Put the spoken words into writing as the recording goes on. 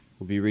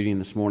We'll be reading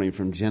this morning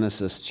from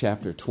Genesis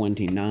chapter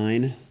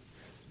 29.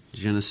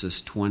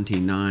 Genesis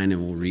 29,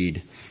 and we'll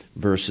read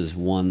verses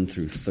 1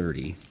 through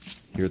 30.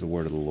 Hear the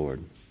word of the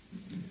Lord.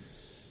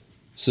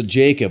 So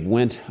Jacob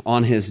went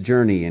on his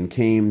journey and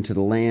came to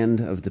the land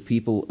of the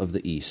people of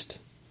the east.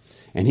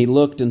 And he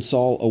looked and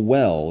saw a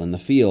well in the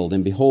field,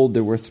 and behold,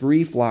 there were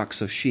 3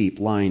 flocks of sheep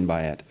lying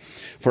by it.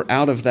 For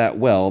out of that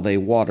well they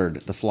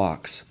watered the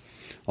flocks.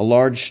 A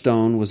large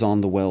stone was on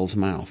the well's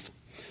mouth.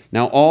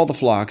 Now all the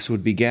flocks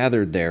would be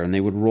gathered there, and they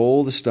would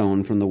roll the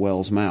stone from the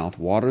well's mouth,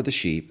 water the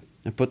sheep,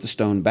 and put the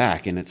stone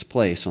back in its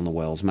place on the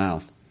well's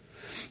mouth.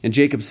 And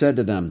Jacob said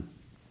to them,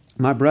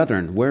 "My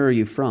brethren, where are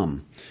you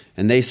from?"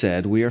 And they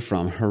said, "We are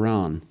from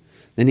Haran."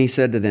 Then he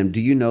said to them,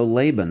 "Do you know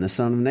Laban, the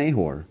son of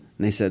Nahor?"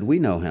 And they said, "We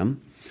know him."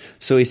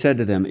 So he said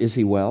to them, "Is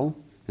he well?"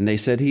 And they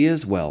said, "He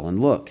is well,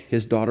 and look,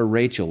 his daughter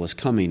Rachel is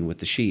coming with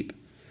the sheep."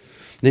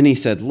 Then he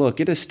said, "Look,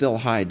 it is still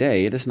high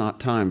day. It is not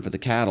time for the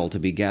cattle to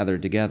be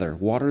gathered together.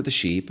 Water the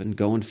sheep and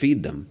go and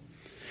feed them."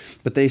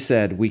 But they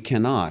said, "We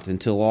cannot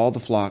until all the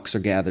flocks are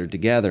gathered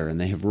together, and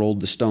they have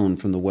rolled the stone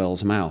from the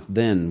well's mouth.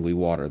 Then we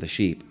water the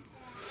sheep."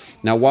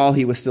 Now while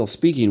he was still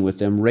speaking with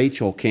them,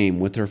 Rachel came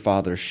with her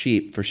father's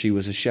sheep, for she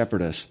was a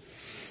shepherdess.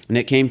 And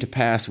it came to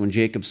pass, when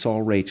Jacob saw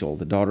Rachel,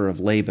 the daughter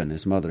of Laban,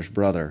 his mother's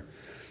brother,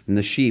 and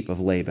the sheep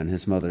of Laban,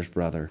 his mother's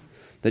brother,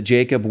 that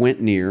Jacob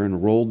went near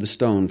and rolled the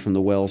stone from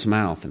the well's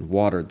mouth and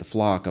watered the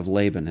flock of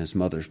Laban, his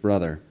mother's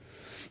brother.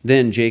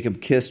 Then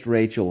Jacob kissed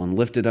Rachel and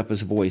lifted up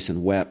his voice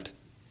and wept.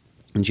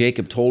 And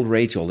Jacob told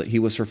Rachel that he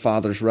was her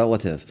father's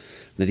relative,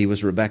 that he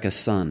was Rebekah's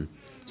son.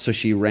 So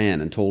she ran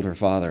and told her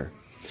father.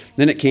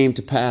 Then it came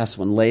to pass,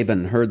 when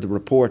Laban heard the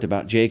report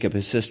about Jacob,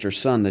 his sister's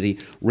son, that he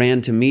ran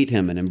to meet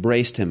him and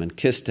embraced him and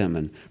kissed him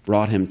and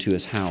brought him to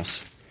his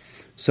house.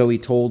 So he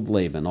told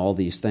Laban all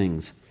these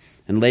things.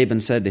 And Laban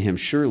said to him,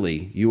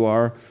 "Surely you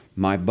are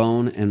my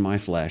bone and my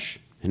flesh."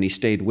 And he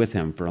stayed with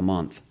him for a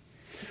month.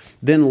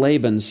 Then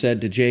Laban said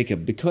to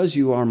Jacob, "Because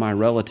you are my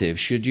relative,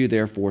 should you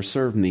therefore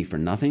serve me for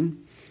nothing?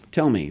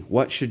 Tell me,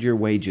 what should your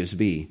wages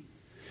be?"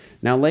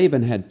 Now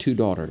Laban had 2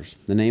 daughters.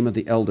 The name of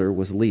the elder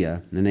was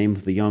Leah, and the name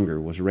of the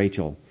younger was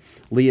Rachel.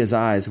 Leah's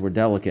eyes were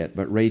delicate,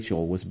 but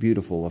Rachel was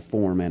beautiful of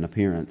form and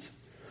appearance.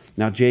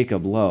 Now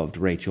Jacob loved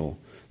Rachel.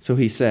 So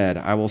he said,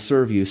 "I will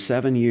serve you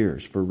 7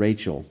 years for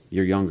Rachel,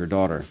 your younger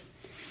daughter."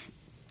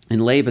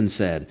 And Laban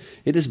said,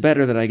 "It is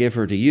better that I give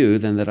her to you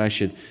than that I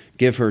should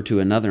give her to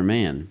another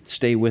man.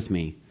 Stay with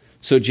me."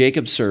 So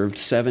Jacob served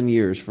 7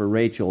 years for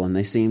Rachel, and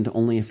they seemed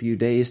only a few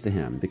days to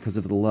him because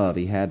of the love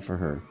he had for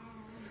her.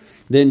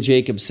 Then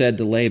Jacob said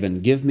to Laban,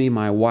 "Give me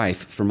my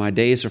wife, for my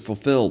days are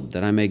fulfilled,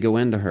 that I may go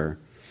into her."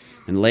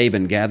 And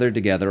Laban gathered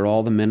together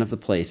all the men of the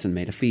place and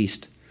made a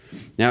feast.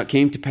 Now it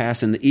came to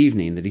pass in the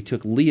evening that he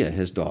took Leah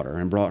his daughter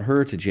and brought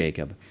her to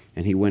Jacob,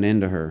 and he went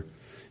into her.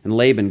 And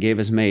Laban gave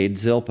his maid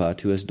Zilpah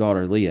to his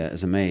daughter Leah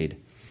as a maid.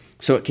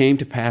 So it came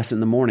to pass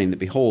in the morning that,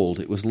 behold,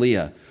 it was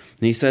Leah.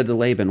 And he said to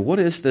Laban, "What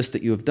is this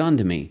that you have done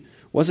to me?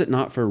 Was it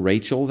not for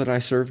Rachel that I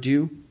served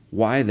you?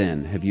 Why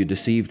then have you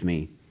deceived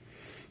me?"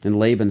 And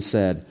Laban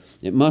said,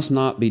 "It must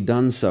not be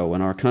done so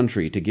in our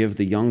country to give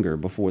the younger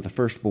before the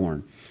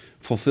firstborn.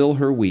 Fulfill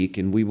her week,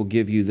 and we will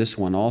give you this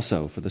one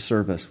also for the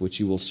service which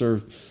you will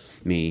serve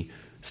me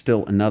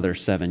still another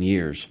 7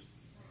 years."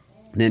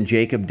 Then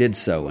Jacob did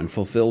so and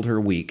fulfilled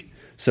her week.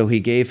 So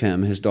he gave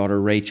him his daughter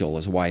Rachel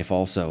as wife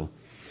also.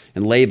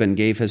 And Laban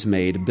gave his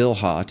maid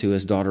Bilhah to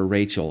his daughter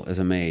Rachel as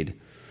a maid.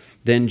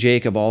 Then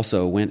Jacob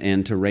also went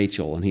in to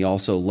Rachel, and he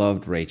also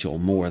loved Rachel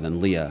more than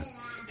Leah.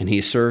 And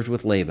he served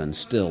with Laban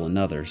still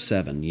another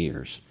 7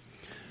 years.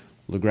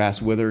 The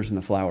grass withers and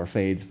the flower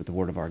fades, but the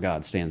word of our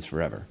God stands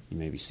forever. You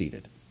may be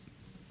seated.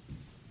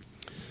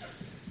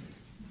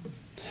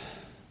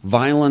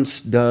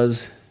 Violence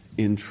does,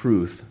 in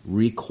truth,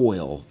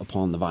 recoil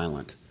upon the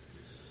violent,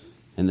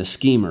 and the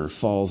schemer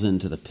falls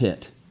into the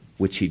pit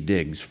which he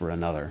digs for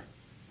another.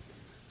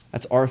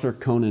 That's Arthur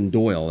Conan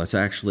Doyle. That's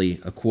actually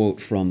a quote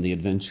from The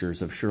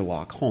Adventures of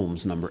Sherlock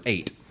Holmes, number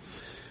 8.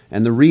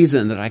 And the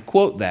reason that I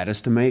quote that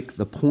is to make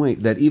the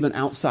point that even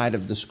outside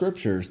of the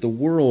Scriptures, the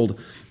world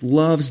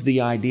loves the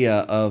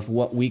idea of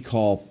what we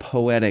call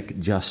poetic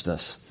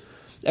justice.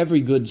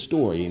 Every good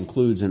story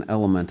includes an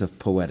element of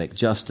poetic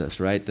justice,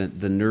 right? The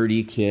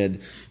nerdy kid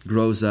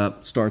grows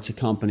up, starts a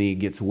company,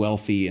 gets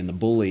wealthy, and the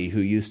bully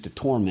who used to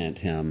torment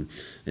him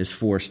is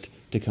forced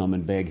to come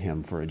and beg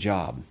him for a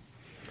job.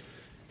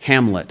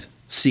 Hamlet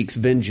seeks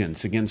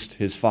vengeance against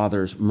his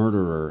father's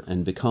murderer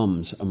and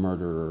becomes a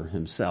murderer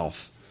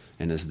himself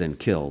and is then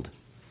killed.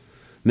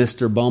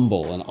 Mr.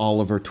 Bumble and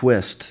Oliver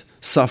Twist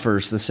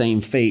suffers the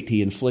same fate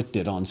he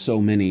inflicted on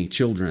so many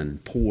children,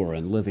 poor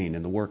and living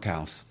in the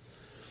workhouse.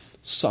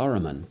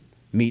 Saruman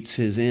meets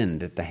his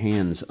end at the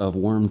hands of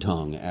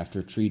Wormtongue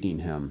after treating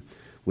him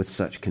with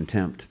such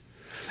contempt.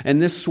 And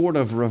this sort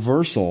of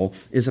reversal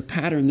is a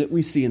pattern that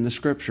we see in the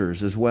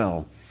Scriptures as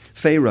well.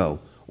 Pharaoh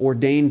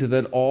ordained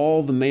that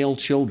all the male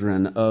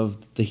children of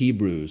the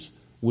Hebrews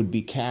would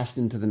be cast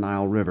into the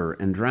Nile River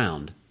and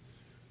drowned.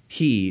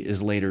 He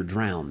is later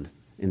drowned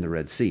in the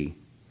Red Sea.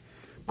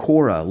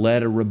 Korah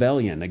led a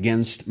rebellion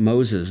against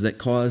Moses that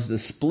caused a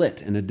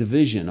split and a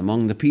division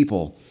among the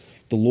people.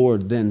 The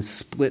Lord then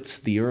splits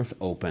the earth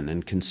open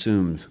and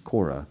consumes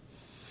Korah.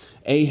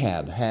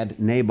 Ahab had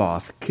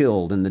Naboth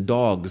killed, and the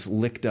dogs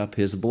licked up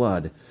his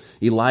blood.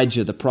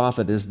 Elijah the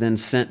prophet is then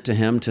sent to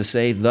him to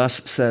say,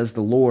 "Thus says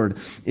the Lord,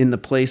 in the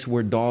place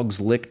where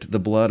dogs licked the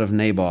blood of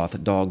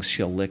Naboth, dogs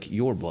shall lick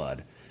your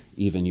blood,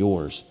 even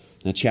yours."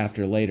 And a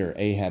chapter later,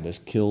 Ahab is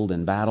killed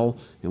in battle,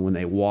 and when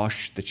they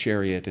wash the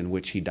chariot in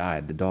which he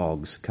died, the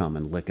dogs come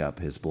and lick up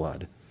his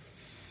blood.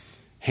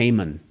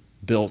 Haman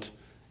built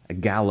a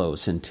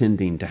gallows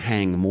intending to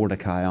hang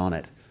Mordecai on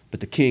it. But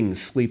the king's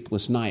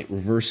sleepless night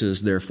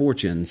reverses their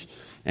fortunes,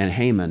 and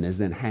Haman is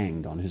then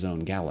hanged on his own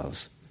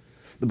gallows.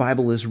 The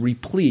Bible is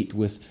replete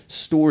with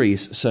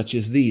stories such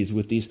as these,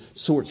 with these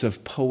sorts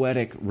of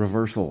poetic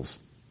reversals.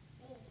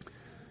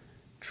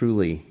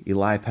 Truly,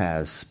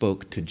 Eliphaz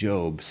spoke to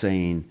Job,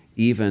 saying,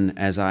 "Even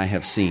as I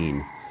have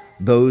seen,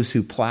 those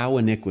who plow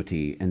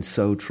iniquity and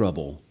sow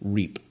trouble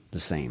reap the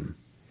same."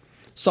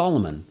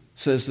 Solomon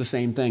says the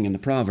same thing in the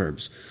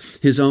Proverbs.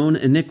 His own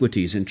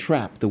iniquities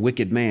entrap the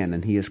wicked man,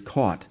 and he is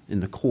caught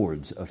in the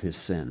cords of his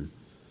sin.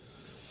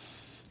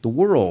 The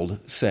world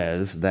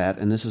says that,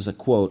 and this is a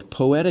quote,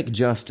 "Poetic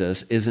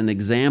justice is an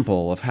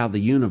example of how the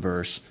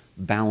universe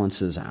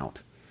balances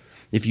out.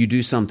 If you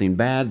do something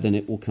bad, then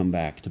it will come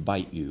back to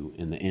bite you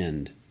in the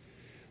end."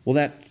 Well,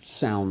 that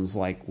sounds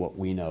like what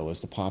we know as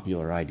the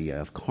popular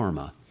idea of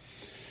karma.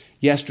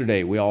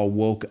 Yesterday, we all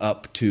woke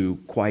up to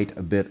quite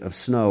a bit of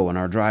snow in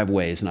our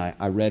driveways, and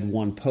I read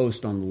one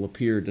post on the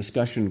Lapeer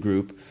discussion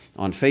group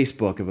on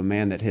Facebook of a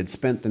man that had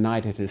spent the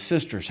night at his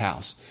sister's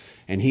house.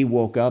 And he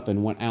woke up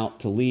and went out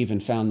to leave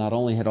and found not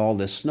only had all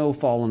this snow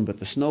fallen, but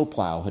the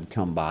snowplow had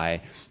come by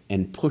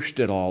and pushed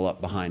it all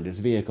up behind his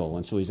vehicle.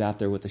 And so he's out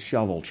there with a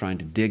shovel trying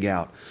to dig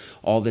out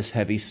all this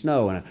heavy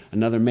snow. And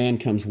another man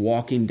comes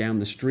walking down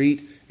the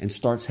street and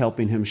starts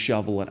helping him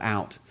shovel it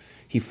out.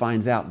 He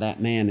finds out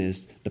that man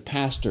is the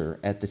pastor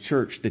at the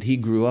church that he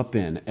grew up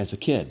in as a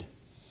kid.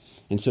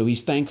 And so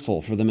he's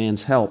thankful for the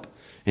man's help.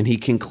 And he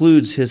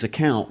concludes his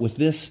account with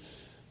this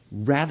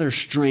rather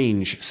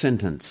strange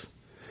sentence: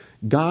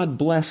 "God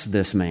bless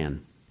this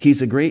man.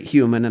 He's a great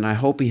human, and I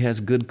hope he has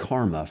good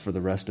karma for the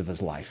rest of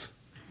his life."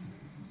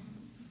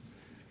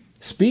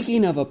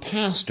 Speaking of a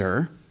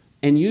pastor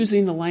and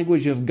using the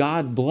language of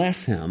God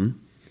bless him,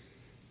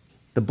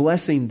 the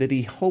blessing that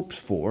he hopes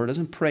for,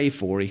 doesn't pray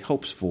for, he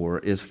hopes for,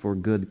 is for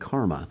good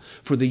karma.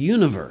 For the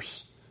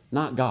universe,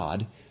 not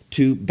God,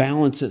 to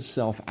balance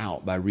itself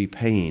out by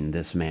repaying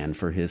this man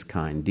for his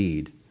kind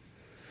deed.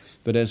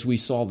 But as we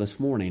saw this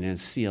morning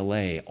as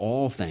CLA,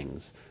 all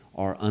things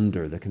are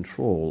under the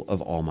control of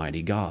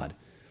Almighty God.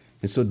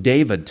 And so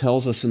David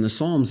tells us in the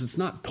Psalms, it's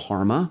not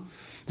karma.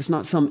 It's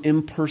not some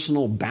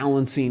impersonal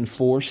balancing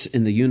force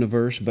in the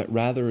universe, but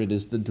rather it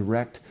is the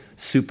direct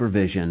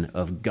supervision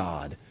of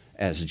God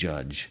as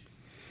judge.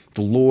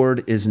 The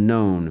Lord is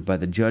known by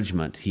the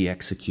judgment he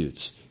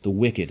executes. The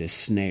wicked is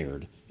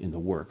snared in the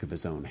work of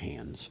his own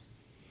hands.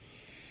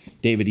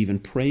 David even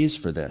prays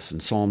for this in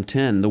Psalm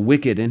 10. "The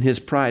wicked in his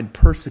pride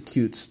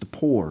persecutes the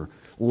poor.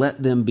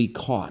 Let them be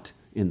caught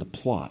in the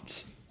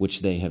plots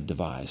which they have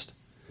devised."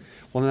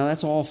 Well, now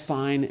that's all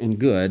fine and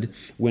good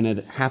when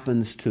it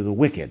happens to the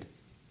wicked,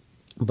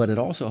 but it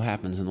also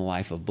happens in the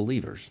life of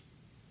believers.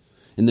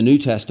 In the New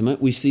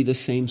Testament, we see the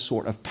same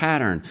sort of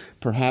pattern,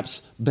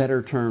 perhaps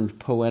better termed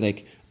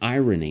poetic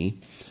irony.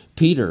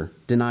 Peter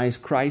denies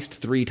Christ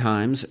 3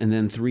 times, and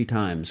then 3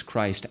 times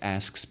Christ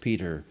asks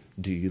Peter,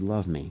 "Do you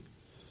love me?"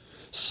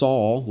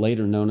 Saul,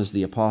 later known as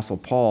the Apostle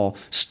Paul,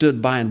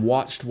 stood by and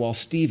watched while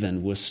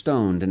Stephen was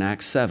stoned in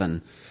Acts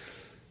 7.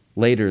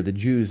 Later, the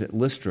Jews at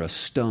Lystra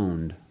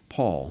stoned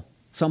Paul.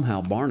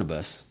 Somehow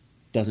Barnabas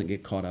doesn't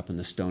get caught up in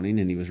the stoning,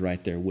 and he was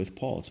right there with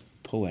Paul. It's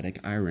poetic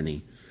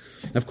irony.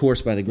 Of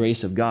course, by the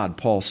grace of God,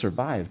 Paul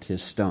survived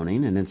his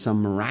stoning, and in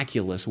some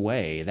miraculous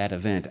way, that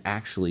event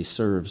actually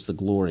serves the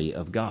glory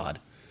of God.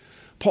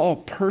 Paul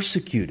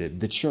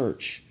persecuted the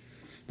church,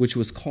 which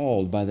was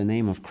called by the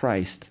name of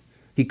Christ.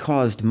 He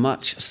caused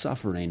much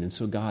suffering, and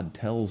so God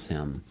tells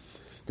him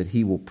that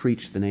he will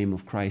preach the name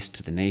of Christ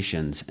to the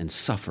nations and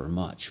suffer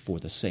much for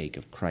the sake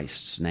of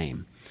Christ's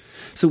name.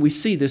 So we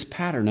see this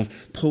pattern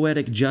of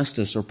poetic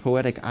justice or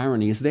poetic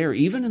irony is there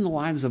even in the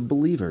lives of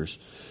believers.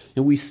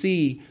 And we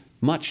see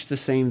much the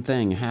same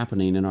thing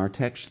happening in our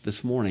text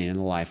this morning in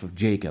the life of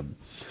Jacob.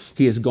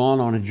 He has gone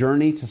on a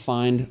journey to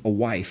find a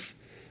wife.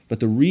 But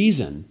the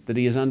reason that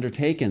he has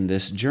undertaken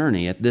this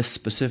journey at this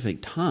specific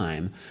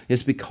time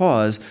is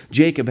because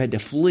Jacob had to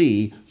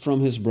flee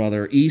from his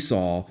brother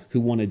Esau, who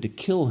wanted to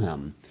kill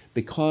him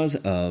because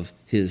of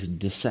his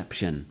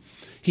deception.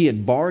 He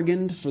had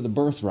bargained for the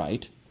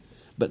birthright,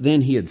 but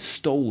then he had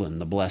stolen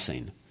the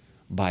blessing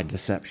by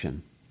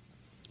deception.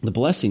 The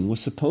blessing was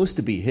supposed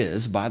to be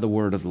his by the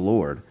word of the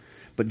Lord,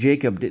 but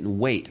Jacob didn't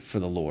wait for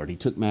the Lord. He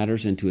took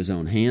matters into his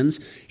own hands.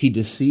 He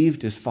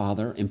deceived his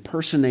father,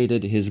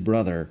 impersonated his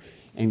brother,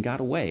 and got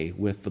away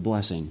with the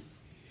blessing.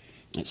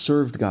 It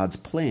served God's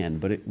plan,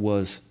 but it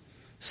was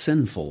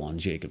sinful on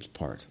Jacob's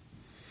part.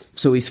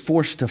 So he's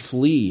forced to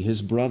flee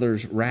his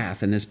brother's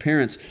wrath, and his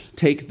parents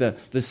take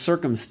this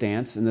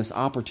circumstance and this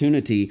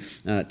opportunity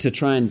to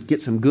try and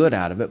get some good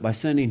out of it by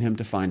sending him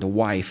to find a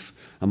wife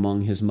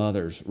among his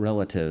mother's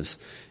relatives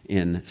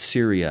in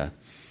Syria,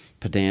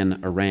 Padan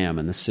Aram,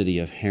 and the city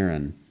of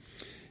Haran.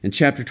 In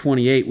chapter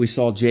 28, we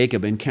saw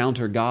Jacob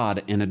encounter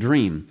God in a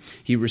dream.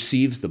 He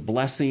receives the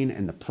blessing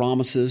and the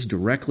promises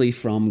directly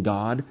from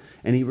God,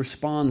 and he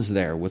responds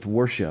there with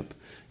worship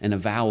and a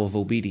vow of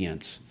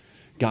obedience.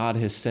 God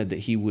has said that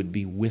he would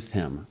be with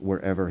him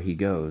wherever he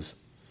goes.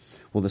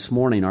 Well, this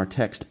morning our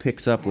text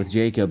picks up with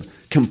Jacob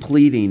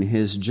completing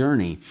his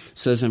journey. It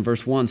says in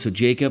verse 1, "So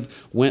Jacob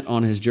went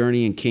on his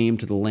journey and came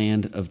to the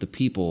land of the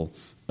people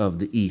of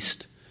the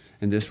east."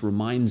 And this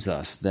reminds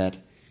us that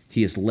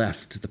he has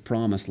left the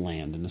promised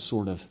land in a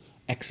sort of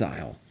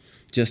exile.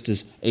 Just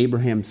as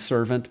Abraham's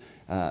servant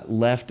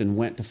left and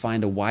went to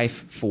find a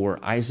wife for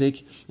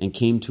Isaac and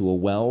came to a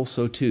well,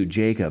 so too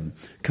Jacob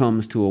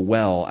comes to a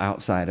well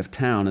outside of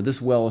town. And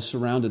this well is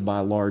surrounded by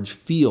a large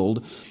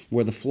field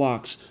where the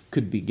flocks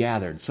could be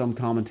gathered. Some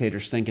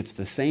commentators think it's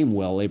the same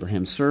well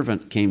Abraham's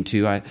servant came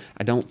to. I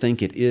don't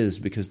think it is,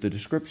 because the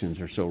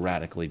descriptions are so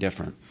radically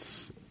different.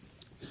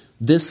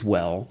 This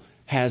well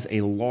has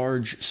a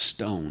large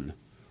stone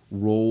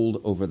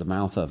rolled over the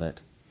mouth of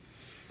it.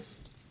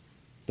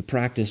 The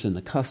practice and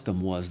the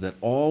custom was that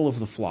all of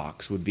the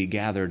flocks would be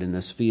gathered in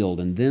this field,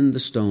 and then the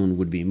stone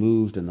would be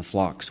moved and the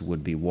flocks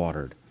would be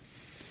watered.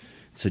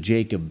 So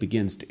Jacob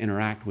begins to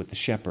interact with the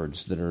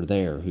shepherds that are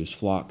there, whose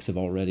flocks have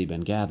already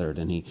been gathered,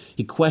 and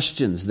he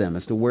questions them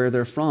as to where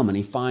they're from, and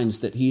he finds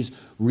that he's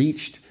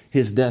reached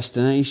his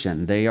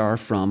destination. They are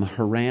from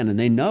Haran, and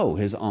they know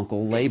his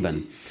uncle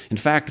Laban. In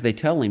fact, they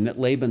tell him that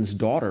Laban's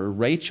daughter,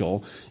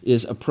 Rachel,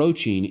 is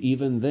approaching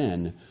even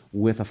then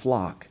with a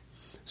flock.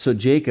 So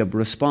Jacob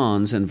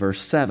responds in verse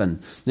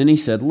 7. Then he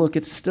said, "Look,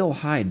 it's still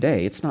high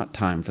day. It's not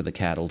time for the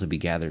cattle to be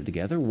gathered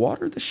together.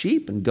 Water the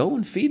sheep and go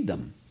and feed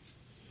them."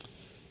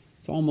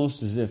 It's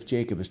almost as if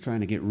Jacob is trying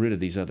to get rid of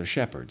these other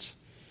shepherds.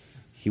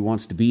 He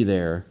wants to be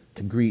there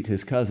to greet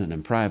his cousin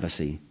in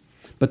privacy.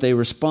 But they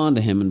respond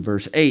to him in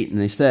verse 8,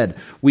 and they said,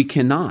 "We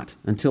cannot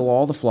until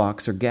all the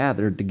flocks are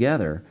gathered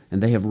together,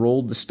 and they have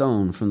rolled the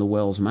stone from the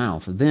well's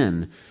mouth.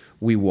 Then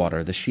we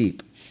water the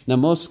sheep." Now,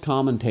 most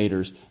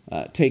commentators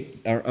are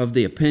of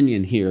the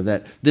opinion here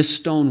that this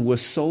stone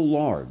was so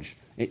large,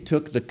 it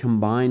took the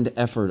combined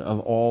effort of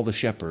all the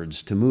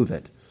shepherds to move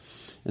it.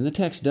 And the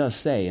text does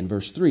say in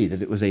verse 3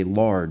 that it was a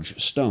large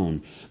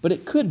stone. But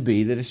it could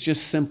be that it's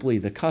just simply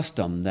the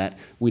custom that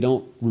we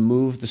don't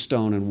remove the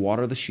stone and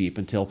water the sheep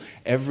until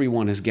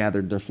everyone has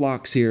gathered their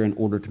flocks here, in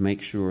order to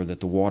make sure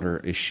that the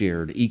water is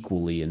shared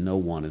equally and no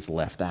one is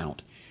left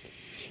out.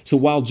 So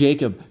while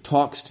Jacob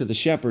talks to the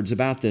shepherds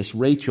about this,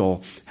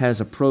 Rachel has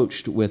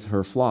approached with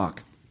her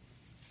flock.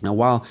 Now,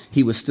 while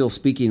he was still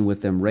speaking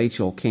with them,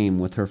 Rachel came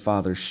with her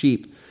father's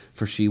sheep,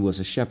 for she was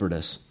a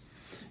shepherdess.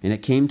 And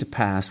it came to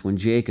pass, when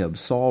Jacob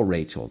saw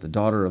Rachel, the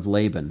daughter of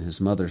Laban, his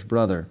mother's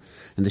brother,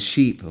 and the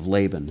sheep of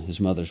Laban, his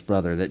mother's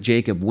brother, that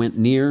Jacob went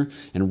near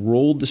and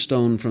rolled the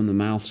stone from the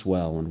mouth's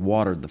well and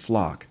watered the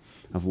flock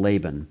of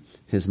Laban,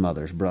 his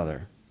mother's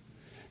brother.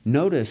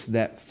 Notice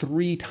that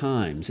 3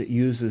 times it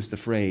uses the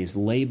phrase,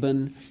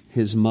 Laban,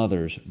 his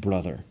mother's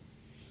brother.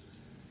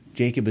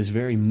 Jacob is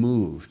very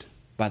moved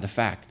by the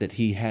fact that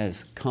he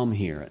has come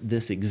here at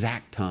this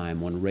exact time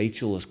when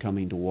Rachel is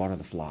coming to water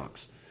the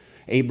flocks.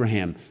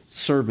 Abraham's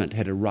servant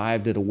had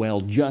arrived at a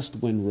well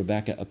just when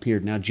Rebekah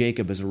appeared. Now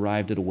Jacob has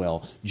arrived at a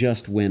well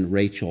just when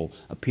Rachel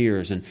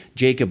appears. And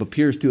Jacob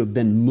appears to have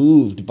been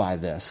moved by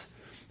this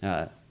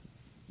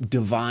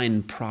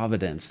divine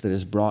providence that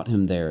has brought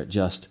him there at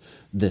just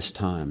this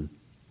time.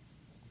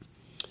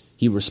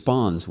 He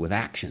responds with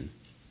action.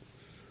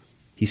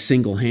 He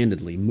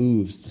single-handedly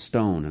moves the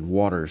stone and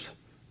waters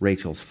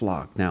Rachel's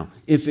flock. Now,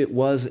 if it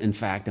was in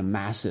fact a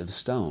massive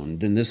stone,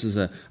 then this is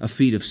a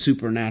feat of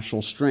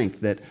supernatural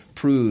strength that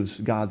proves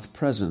God's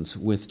presence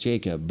with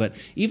Jacob. But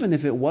even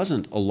if it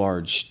wasn't a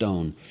large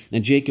stone,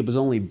 and Jacob is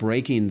only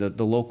breaking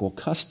the local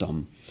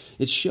custom,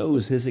 it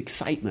shows his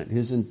excitement,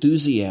 his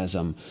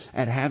enthusiasm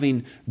at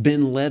having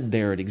been led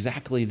there at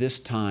exactly this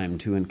time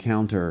to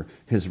encounter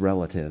his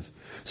relative.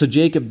 So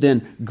Jacob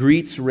then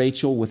greets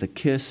Rachel with a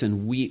kiss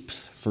and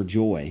weeps for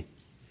joy.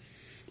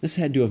 This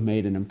had to have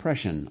made an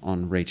impression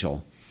on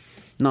Rachel.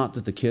 Not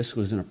that the kiss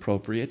was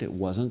inappropriate, it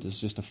wasn't.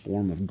 It's just a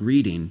form of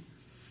greeting.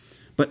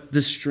 But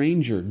the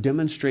stranger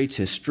demonstrates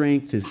his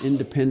strength, his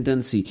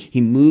independence.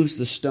 He moves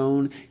the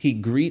stone. He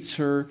greets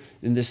her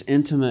in this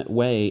intimate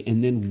way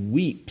and then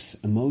weeps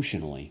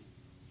emotionally.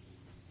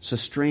 It's a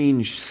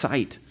strange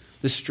sight.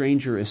 This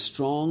stranger is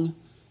strong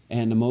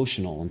and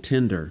emotional and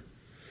tender.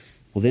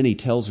 Well, then he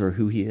tells her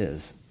who he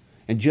is.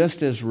 And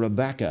just as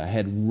Rebekah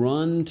had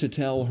run to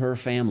tell her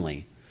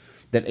family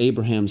that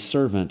Abraham's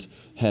servant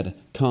had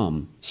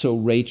come, so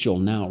Rachel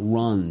now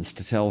runs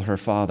to tell her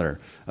father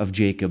of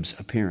Jacob's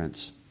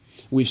appearance.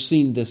 We've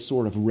seen this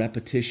sort of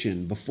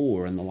repetition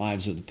before in the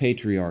lives of the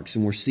patriarchs,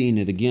 and we're seeing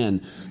it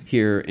again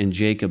here in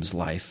Jacob's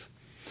life.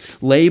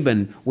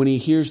 Laban, when he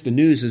hears the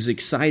news, is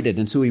excited,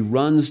 and so he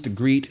runs to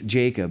greet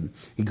Jacob.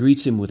 He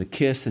greets him with a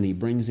kiss, and he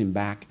brings him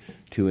back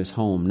to his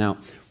home. Now,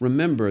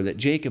 remember that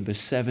Jacob is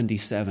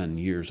 77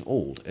 years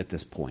old at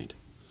this point.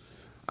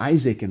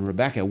 Isaac and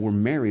Rebekah were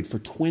married for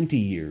 20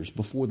 years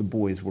before the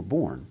boys were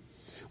born,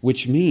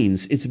 which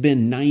means it's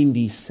been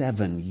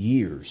 97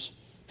 years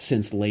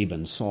since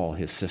Laban saw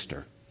his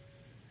sister.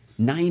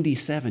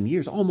 97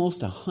 years,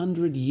 almost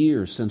 100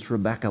 years since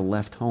Rebekah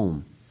left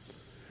home.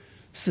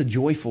 It's a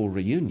joyful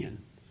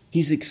reunion.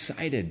 He's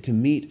excited to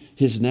meet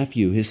his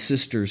nephew, his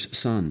sister's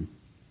son.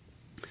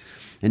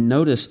 And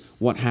notice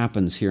what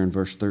happens here in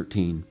verse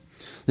 13.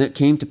 And it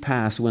came to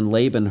pass when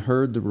Laban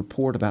heard the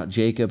report about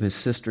Jacob, his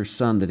sister's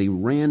son, that he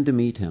ran to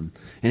meet him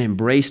and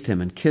embraced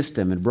him and kissed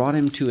him and brought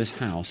him to his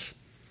house.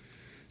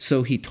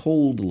 So he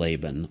told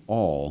Laban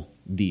all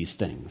these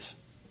things.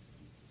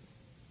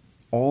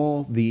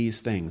 All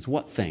these things.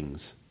 What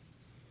things?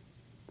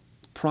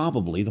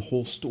 Probably the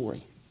whole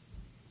story.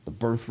 The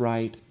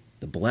birthright,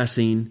 the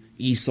blessing,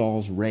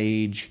 Esau's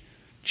rage,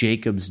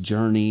 Jacob's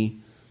journey,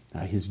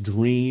 his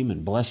dream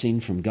and blessing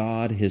from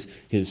God,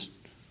 his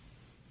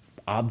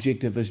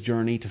object of his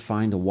journey to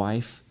find a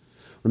wife.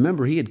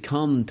 Remember, he had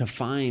come to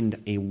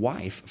find a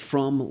wife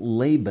from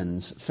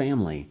Laban's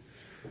family.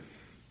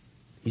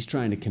 He's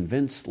trying to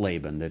convince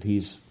Laban that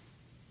he's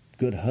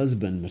good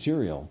husband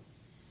material.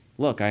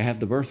 Look, I have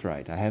the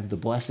birthright. I have the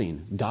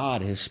blessing.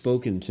 God has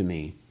spoken to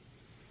me.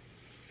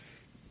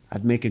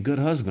 I'd make a good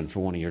husband for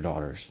one of your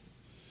daughters.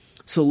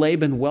 So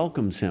Laban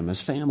welcomes him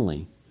as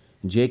family.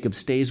 And Jacob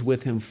stays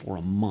with him for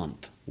a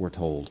month, we're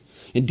told.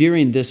 And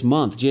during this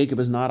month, Jacob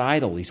is not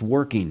idle. He's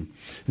working.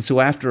 And so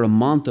after a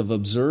month of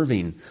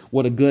observing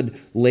what a good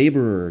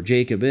laborer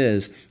Jacob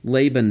is,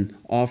 Laban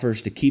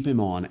offers to keep him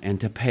on and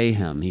to pay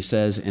him. He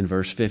says in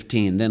verse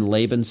 15, Then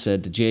Laban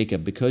said to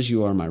Jacob, Because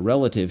you are my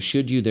relative,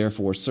 should you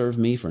therefore serve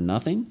me for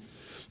nothing?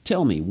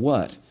 Tell me,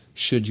 what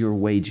should your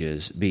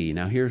wages be?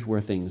 Now here's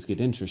where things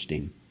get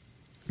interesting.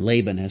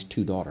 Laban has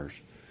two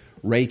daughters,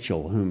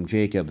 Rachel, whom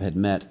Jacob had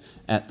met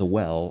at the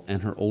well,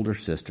 and her older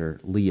sister,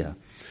 Leah.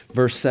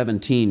 Verse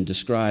 17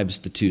 describes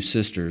the two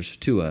sisters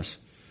to us.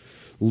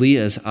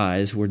 Leah's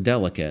eyes were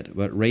delicate,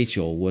 but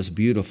Rachel was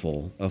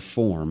beautiful of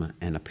form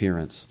and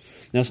appearance.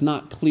 Now, it's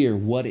not clear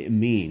what it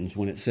means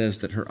when it says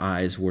that her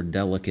eyes were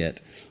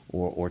delicate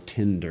or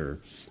tender.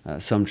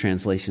 Some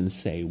translations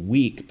say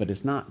weak, but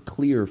it's not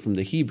clear from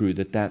the Hebrew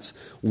that that's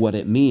what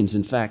it means.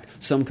 In fact,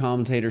 some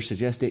commentators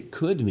suggest it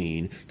could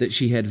mean that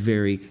she had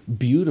very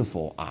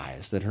beautiful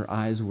eyes, that her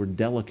eyes were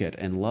delicate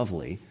and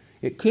lovely.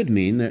 It could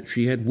mean that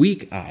she had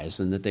weak eyes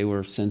and that they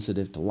were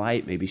sensitive to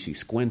light. Maybe she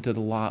squinted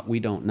a lot.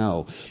 We don't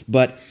know.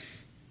 But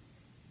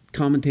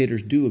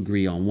commentators do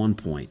agree on one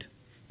point.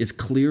 It's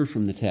clear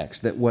from the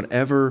text that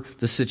whatever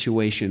the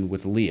situation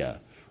with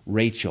Leah,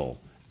 Rachel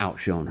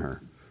outshone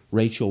her.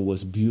 Rachel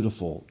was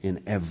beautiful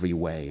in every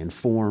way, in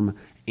form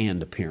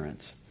and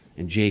appearance.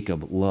 And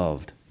Jacob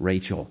loved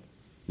Rachel,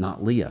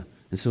 not Leah.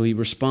 And so he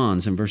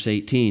responds in verse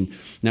 18,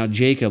 Now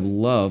Jacob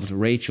loved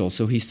Rachel,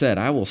 so he said,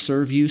 I will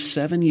serve you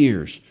 7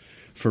 years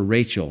for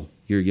Rachel,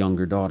 your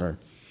younger daughter.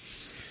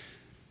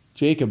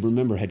 Jacob,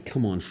 remember, had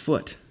come on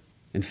foot.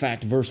 In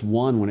fact, verse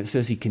 1, when it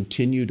says he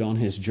continued on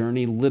his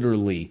journey,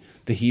 literally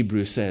the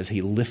Hebrew says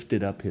he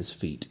lifted up his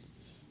feet.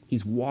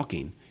 He's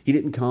walking. He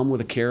didn't come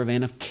with a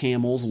caravan of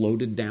camels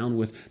loaded down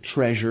with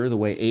treasure the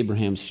way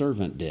Abraham's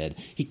servant did.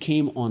 He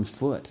came on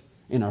foot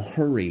in a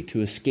hurry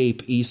to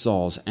escape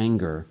Esau's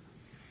anger.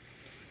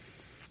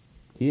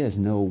 He has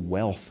no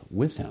wealth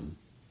with him.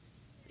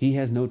 He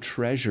has no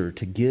treasure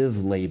to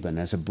give Laban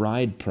as a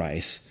bride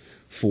price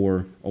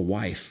for a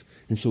wife.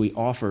 And so he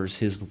offers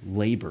his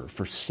labor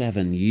for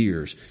 7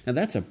 years. Now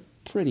that's a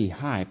pretty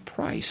high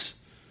price.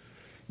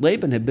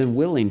 Laban had been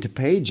willing to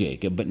pay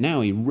Jacob, but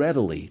now he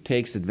readily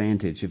takes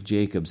advantage of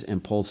Jacob's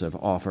impulsive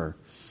offer.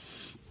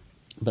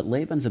 But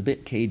Laban's a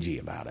bit cagey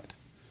about it.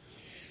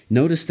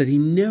 Notice that he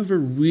never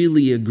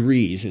really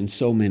agrees in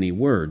so many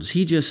words.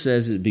 He just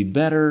says it'd be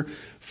better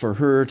for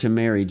her to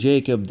marry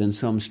Jacob than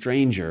some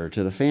stranger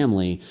to the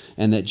family,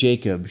 and that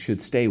Jacob should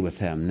stay with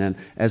him. And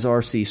as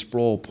R.C.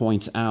 Sproul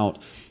points out,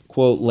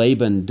 quote,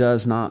 Laban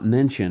does not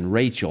mention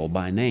Rachel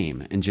by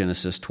name in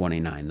Genesis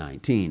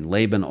 29:19.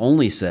 Laban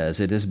only says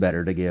it is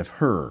better to give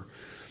her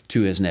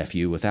to his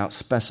nephew without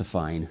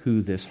specifying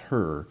who this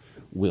her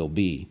will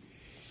be.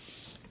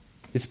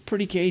 It's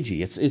pretty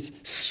cagey. It's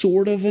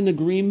sort of an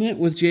agreement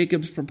with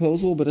Jacob's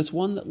proposal, but it's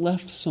one that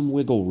left some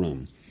wiggle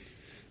room.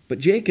 But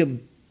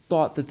Jacob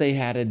thought that they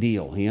had a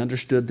deal. He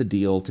understood the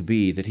deal to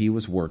be that he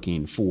was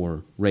working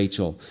for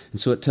Rachel. And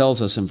so it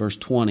tells us in verse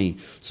 20,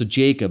 so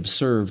Jacob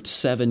served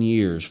 7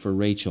 years for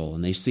Rachel,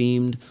 and they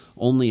seemed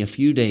only a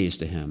few days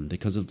to him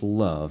because of the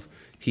love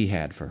he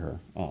had for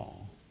her.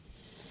 Oh,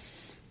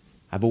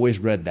 I've always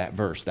read that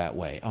verse that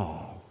way.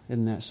 Oh,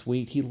 isn't that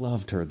sweet? He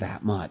loved her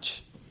that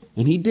much.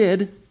 And he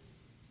did.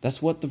 That's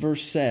what the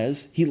verse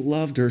says. He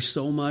loved her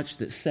so much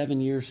that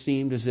 7 years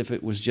seemed as if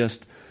it was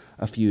just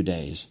a few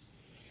days.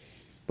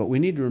 But we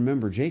need to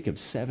remember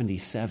Jacob's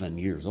 77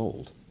 years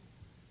old.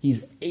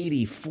 He's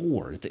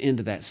 84 at the end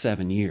of that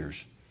 7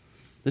 years.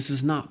 This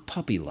is not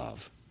puppy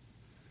love.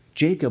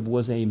 Jacob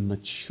was a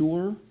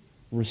mature,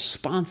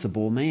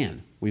 responsible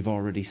man, we've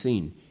already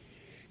seen.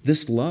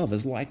 This love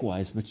is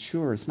likewise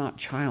mature. It's not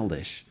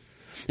childish.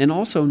 And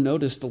also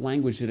notice the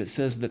language that it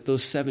says that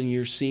those 7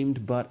 years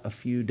seemed but a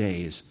few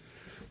days.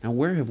 Now,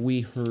 where have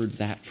we heard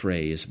that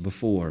phrase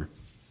before?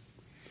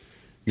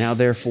 Now,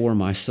 therefore,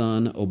 my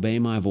son, obey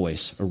my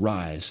voice.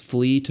 Arise,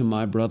 flee to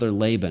my brother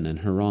Laban in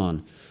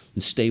Haran,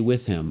 and stay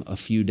with him a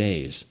few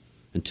days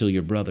until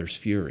your brother's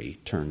fury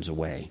turns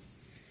away.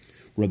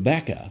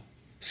 Rebekah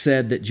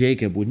said that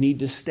Jacob would need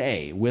to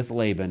stay with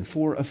Laban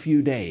for a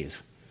few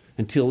days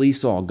until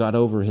Esau got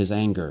over his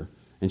anger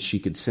and she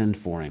could send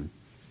for him.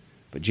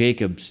 But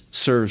Jacob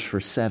serves for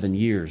 7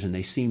 years, and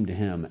they seem to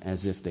him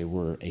as if they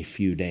were a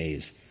few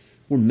days.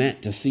 We're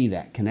meant to see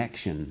that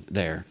connection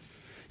there.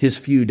 His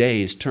few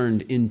days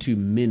turned into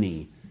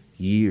many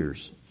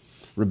years.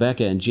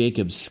 Rebekah and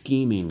Jacob's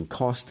scheming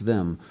cost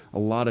them a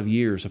lot of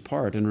years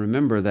apart. And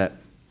remember that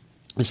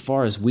as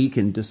far as we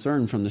can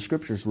discern from the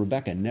Scriptures,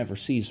 Rebekah never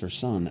sees her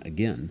son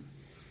again.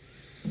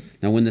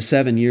 Now, when the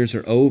 7 years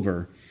are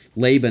over,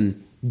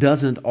 Laban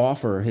doesn't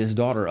offer his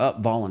daughter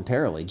up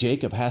voluntarily.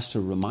 Jacob has to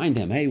remind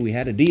him, hey, we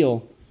had a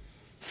deal.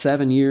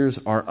 7 years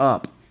are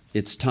up.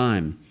 It's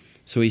time.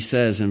 So he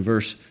says in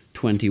verse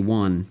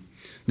 21,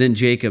 then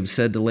Jacob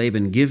said to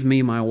Laban, give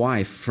me my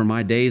wife, for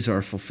my days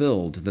are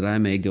fulfilled, that I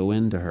may go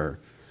in to her.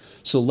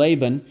 So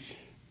Laban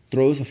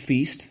throws a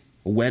feast,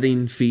 a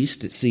wedding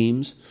feast, it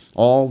seems.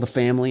 All the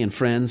family and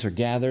friends are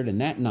gathered, and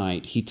that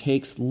night he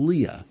takes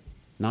Leah,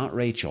 not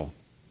Rachel,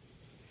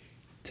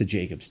 to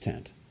Jacob's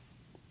tent.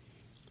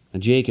 Now,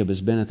 Jacob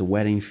has been at the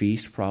wedding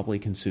feast, probably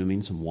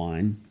consuming some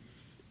wine.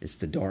 It's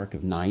the dark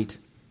of night.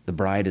 The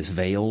bride is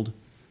veiled,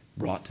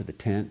 brought to the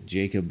tent.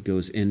 Jacob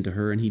goes into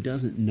her, and he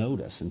doesn't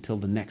notice until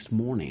the next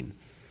morning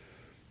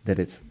that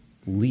it's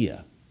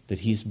Leah, that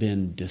he's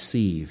been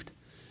deceived.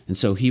 And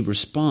so he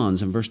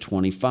responds in verse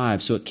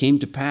 25, so it came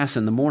to pass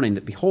in the morning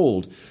that,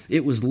 behold,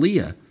 it was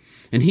Leah.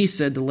 And he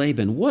said to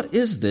Laban, what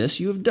is this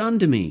you have done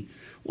to me?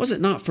 Was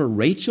it not for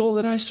Rachel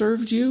that I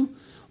served you?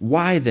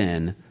 Why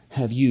then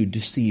have you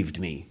deceived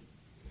me?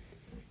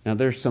 Now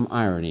there's some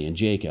irony in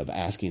Jacob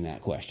asking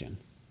that question.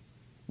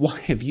 Why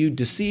have you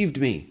deceived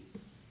me?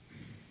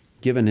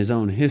 Given his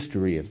own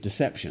history of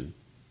deception.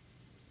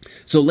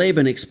 So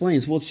Laban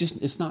explains, well,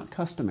 it's not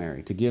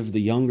customary to give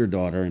the younger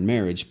daughter in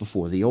marriage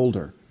before the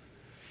older.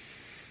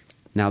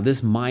 Now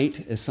this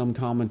might, as some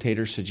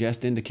commentators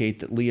suggest,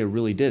 indicate that Leah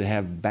really did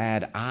have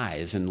bad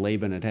eyes and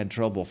Laban had had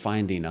trouble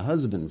finding a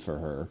husband for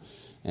her.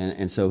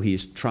 And so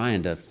he's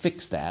trying to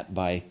fix that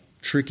by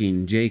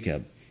tricking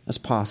Jacob. That's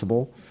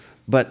possible.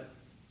 But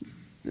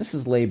this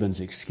is Laban's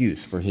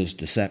excuse for his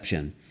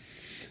deception.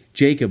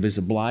 Jacob is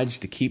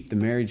obliged to keep the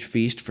marriage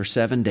feast for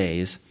 7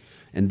 days,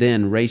 and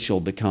then Rachel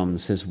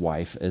becomes his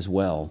wife as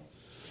well.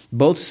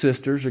 Both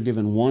sisters are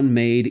given one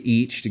maid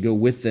each to go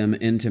with them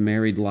into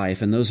married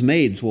life, and those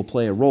maids will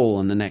play a role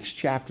in the next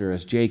chapter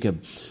as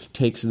Jacob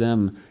takes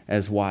them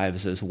as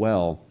wives as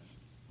well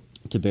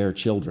to bear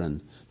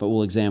children. But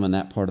we'll examine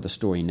that part of the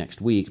story next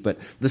week. But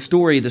the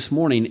story this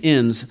morning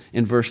ends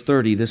in verse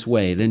 30 this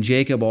way. Then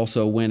Jacob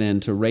also went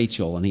in to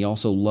Rachel, and he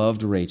also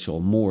loved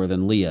Rachel more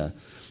than Leah,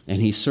 and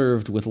he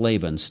served with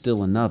Laban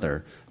still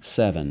another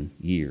 7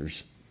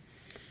 years.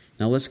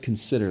 Now let's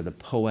consider the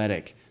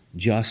poetic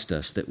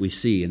justice that we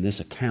see in this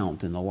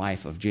account in the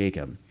life of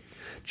Jacob.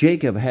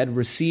 Jacob had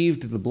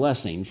received the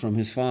blessing from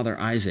his father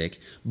Isaac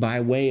by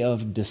way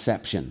of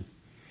deception,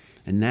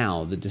 and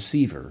now the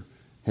deceiver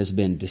has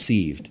been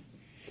deceived.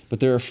 But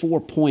there are 4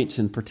 points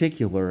in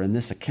particular in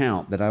this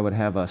account that I would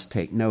have us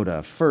take note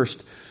of.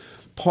 First,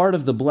 part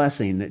of the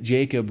blessing that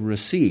Jacob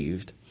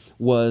received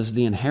was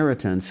the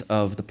inheritance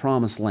of the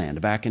promised land.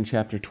 Back in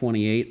chapter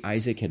 28,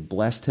 Isaac had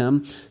blessed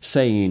him,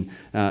 saying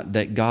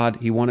that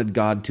he wanted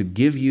God to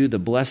give you the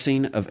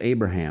blessing of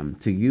Abraham,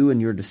 to you and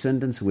your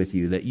descendants with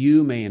you, that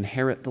you may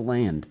inherit the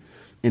land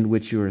in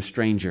which you are a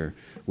stranger,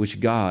 which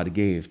God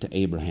gave to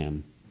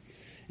Abraham.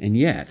 And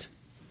yet,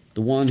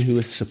 the one who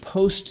is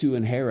supposed to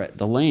inherit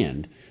the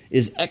land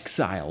is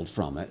exiled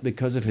from it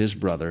because of his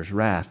brother's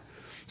wrath.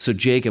 So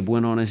Jacob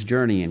went on his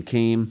journey and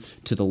came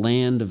to the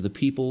land of the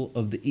people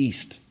of the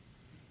east,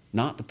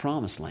 not the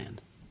promised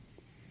land.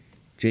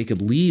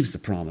 Jacob leaves the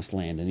promised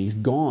land, and he's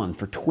gone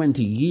for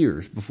 20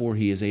 years before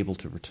he is able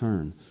to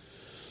return.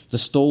 The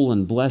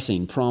stolen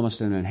blessing promised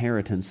an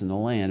inheritance in the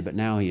land, but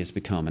now he has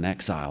become an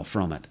exile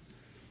from it.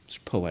 It's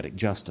poetic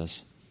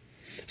justice.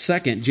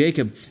 Second,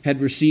 Jacob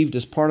had received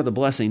as part of the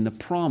blessing the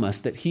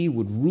promise that he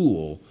would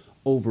rule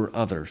over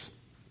others.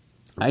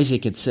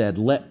 Isaac had said,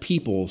 let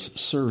peoples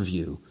serve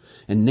you,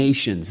 and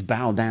nations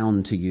bow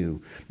down to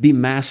you. Be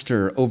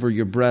master over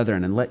your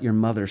brethren, and let your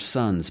mother's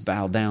sons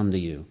bow down to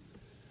you.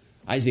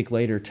 Isaac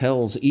later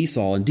tells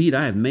Esau, indeed,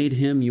 I have made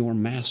him your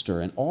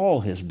master, and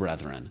all his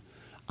brethren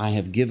I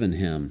have given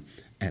him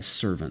as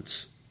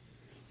servants.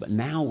 But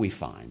now we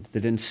find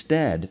that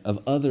instead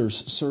of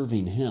others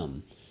serving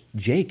him,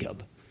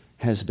 Jacob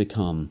has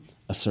become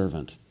a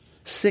servant.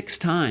 6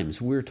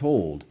 times we're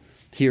told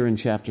here in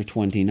chapter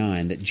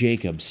 29 that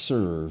Jacob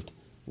served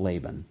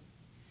Laban.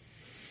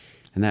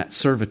 And that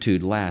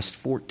servitude lasts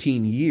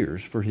 14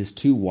 years for his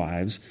 2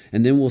 wives,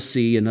 and then we'll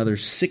see another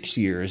 6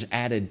 years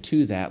added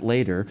to that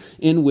later,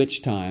 in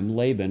which time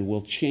Laban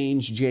will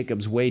change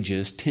Jacob's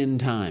wages 10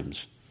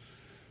 times,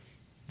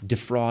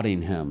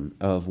 defrauding him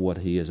of what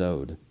he is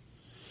owed.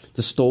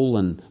 The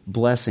stolen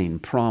blessing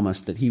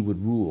promised that he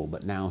would rule,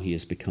 but now he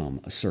has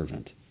become a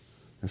servant.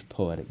 There's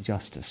poetic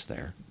justice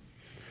there.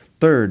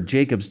 Third,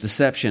 Jacob's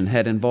deception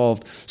had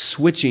involved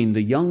switching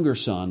the younger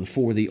son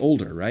for the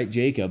older, right?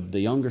 Jacob,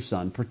 the younger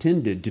son,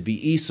 pretended to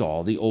be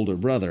Esau, the older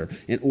brother,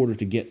 in order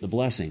to get the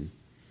blessing.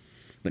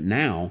 But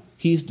now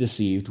he's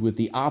deceived with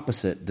the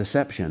opposite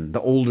deception,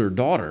 the older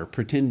daughter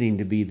pretending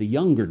to be the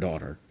younger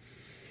daughter.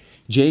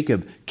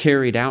 Jacob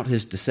carried out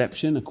his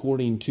deception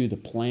according to the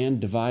plan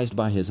devised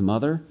by his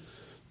mother.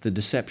 The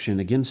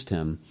deception against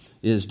him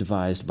is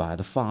devised by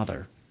the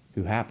father,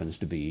 who happens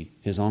to be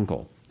his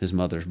uncle, his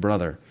mother's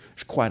brother.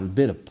 There's quite a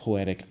bit of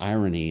poetic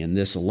irony in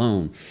this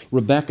alone.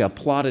 Rebekah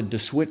plotted to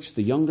switch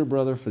the younger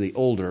brother for the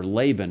older.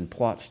 Laban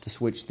plots to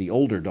switch the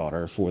older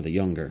daughter for the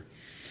younger.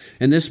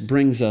 And this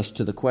brings us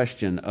to the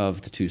question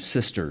of the 2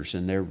 sisters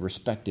and their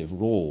respective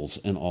roles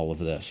in all of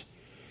this.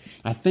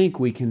 I think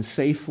we can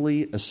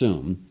safely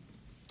assume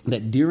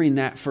that during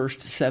that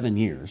first 7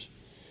 years,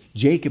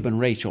 Jacob and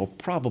Rachel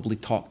probably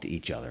talked to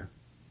each other.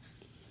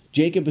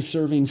 Jacob is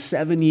serving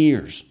 7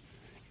 years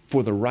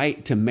for the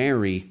right to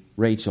marry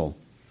Rachel.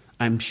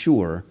 I'm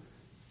sure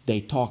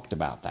they talked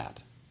about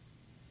that.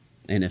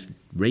 And if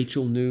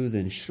Rachel knew,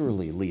 then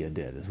surely Leah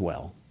did as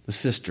well. The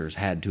sisters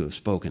had to have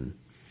spoken.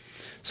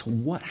 So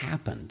what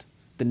happened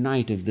the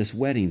night of this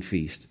wedding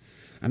feast?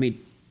 I mean,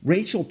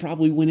 Rachel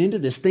probably went into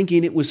this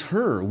thinking it was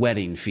her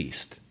wedding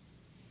feast.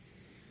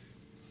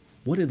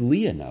 What did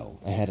Leah know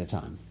ahead of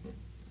time?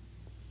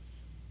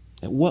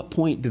 At what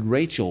point did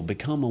Rachel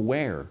become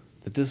aware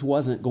that this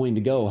wasn't going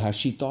to go how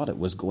she thought it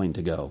was going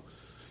to go?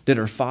 Did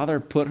her father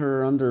put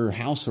her under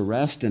house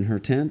arrest in her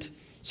tent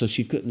so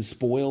she couldn't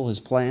spoil his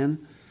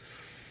plan?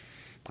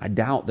 I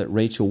doubt that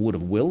Rachel would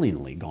have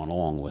willingly gone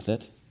along with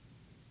it.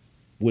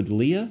 Would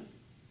Leah?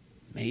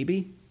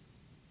 Maybe.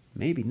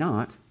 Maybe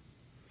not.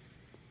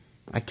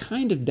 I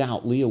kind of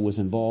doubt Leah was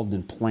involved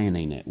in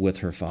planning it with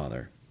her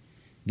father,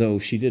 though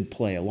she did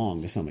play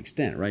along to some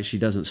extent, right? She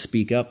doesn't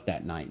speak up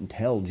that night and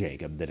tell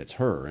Jacob that it's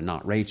her and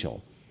not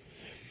Rachel.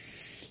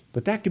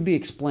 But that could be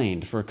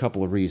explained for a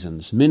couple of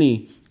reasons.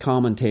 Many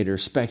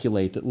commentators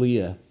speculate that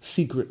Leah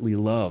secretly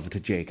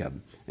loved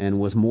Jacob and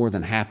was more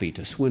than happy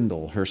to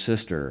swindle her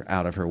sister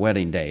out of her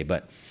wedding day,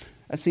 but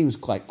that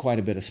seems like quite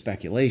a bit of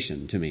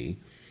speculation to me.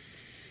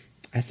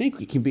 I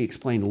think it can be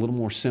explained a little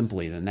more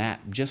simply than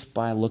that just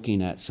by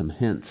looking at some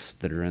hints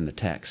that are in the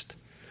text.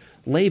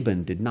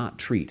 Laban did not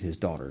treat his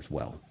daughters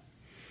well.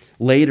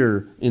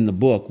 Later in the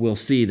book, we'll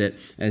see that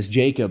as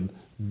Jacob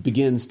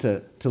begins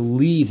to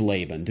leave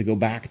Laban, to go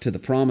back to the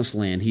promised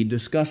land, he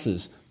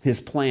discusses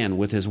his plan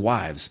with his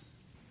wives.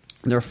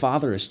 Their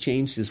father has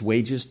changed his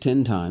wages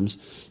 10 times.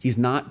 He's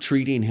not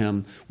treating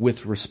him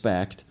with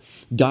respect.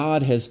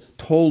 God has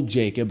told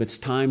Jacob it's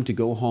time to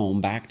go home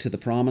back to the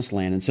promised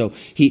land. And so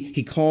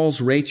he calls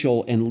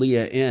Rachel and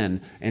Leah in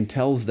and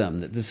tells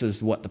them that this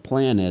is what the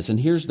plan is. And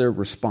here's their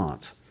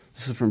response.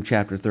 This is from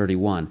chapter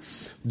 31.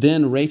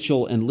 Then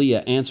Rachel and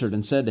Leah answered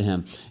and said to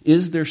him,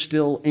 "Is there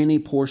still any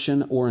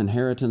portion or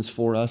inheritance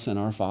for us in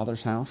our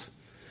father's house?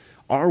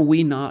 Are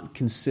we not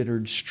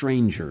considered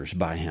strangers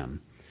by him?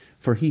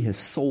 For he has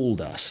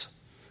sold us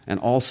and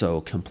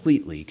also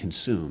completely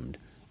consumed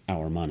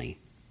our money."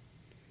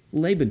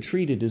 Laban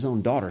treated his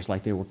own daughters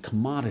like they were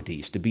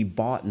commodities to be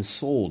bought and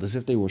sold, as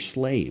if they were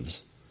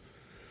slaves.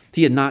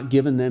 He had not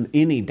given them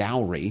any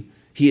dowry.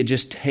 He had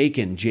just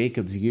taken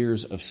Jacob's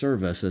years of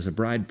service as a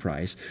bride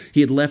price.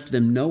 He had left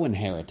them no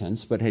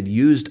inheritance, but had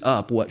used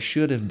up what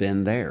should have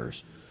been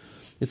theirs.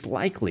 It's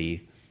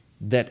likely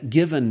that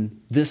given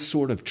this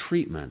sort of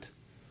treatment,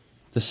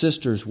 the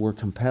sisters were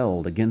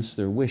compelled against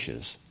their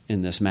wishes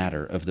in this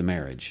matter of the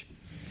marriage.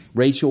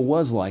 Rachel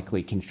was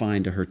likely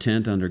confined to her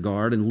tent under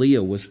guard, and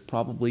Leah was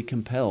probably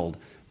compelled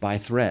by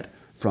threat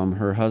from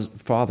her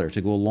father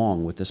to go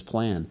along with this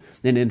plan.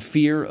 And in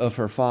fear of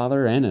her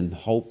father and in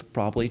hope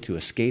probably to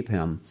escape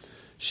him,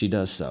 she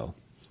does so.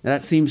 Now,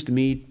 that seems to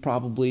me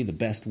probably the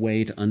best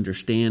way to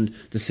understand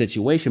the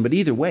situation. But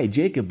either way,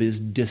 Jacob is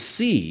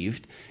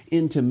deceived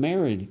into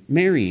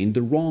marrying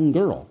the wrong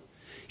girl.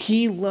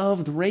 He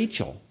loved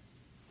Rachel,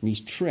 and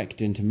he's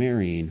tricked into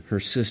marrying her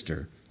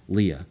sister,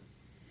 Leah.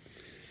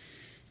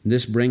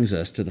 This brings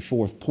us to the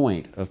fourth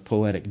point of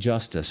poetic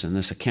justice in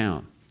this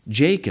account.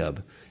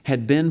 Jacob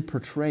had been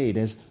portrayed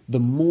as the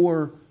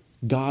more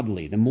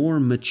godly, the more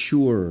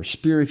mature,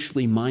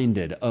 spiritually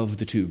minded of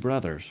the 2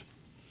 brothers.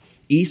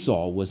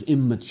 Esau was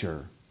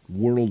immature,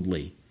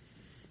 worldly.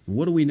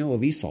 What do we know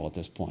of Esau at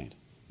this point?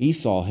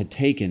 Esau had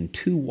taken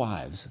 2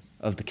 wives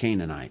of the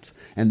Canaanites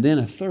and then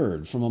a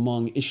third from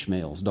among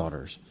Ishmael's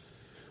daughters,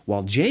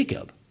 while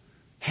Jacob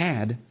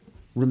had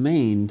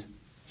remained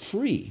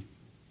free.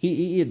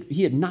 He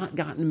had not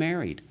gotten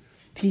married.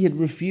 He had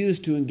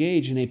refused to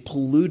engage in a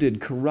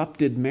polluted,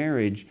 corrupted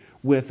marriage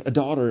with a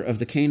daughter of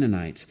the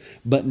Canaanites.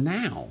 But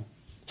now,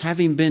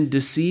 having been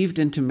deceived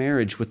into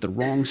marriage with the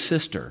wrong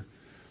sister,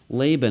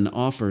 Laban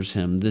offers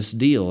him this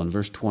deal in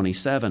verse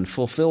 27,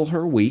 fulfill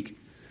her week,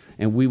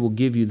 and we will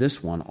give you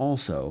this one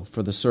also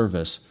for the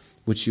service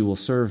which you will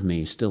serve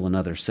me still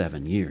another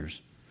 7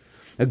 years.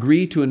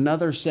 Agree to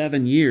another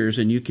 7 years,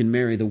 and you can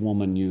marry the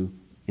woman you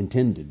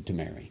intended to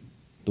marry,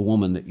 the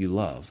woman that you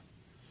love.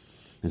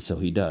 And so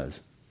he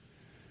does.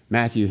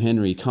 Matthew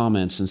Henry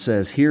comments and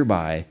says,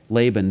 hereby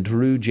Laban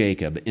drew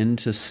Jacob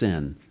into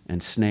sin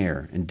and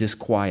snare and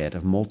disquiet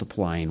of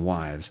multiplying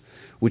wives,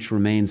 which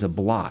remains a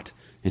blot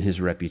in his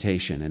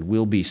reputation and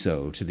will be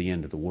so to the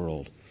end of the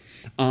world.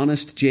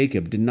 Honest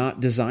Jacob did not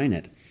design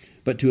it,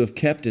 but to have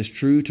kept as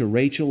true to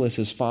Rachel as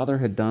his father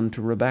had done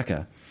to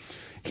Rebekah.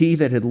 He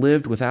that had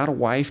lived without a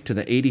wife to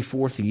the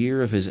 84th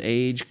year of his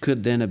age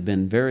could then have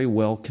been very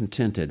well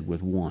contented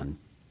with one.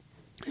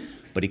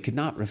 But he could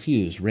not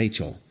refuse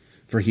Rachel,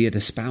 for he had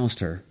espoused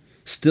her.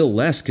 Still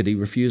less could he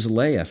refuse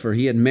Leah, for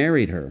he had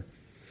married her.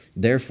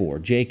 Therefore,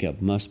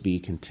 Jacob must be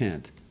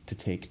content to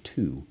take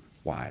 2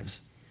 wives.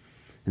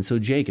 And so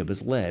Jacob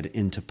is led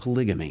into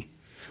polygamy.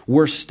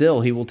 Worse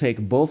still, he will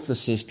take both the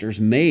sisters'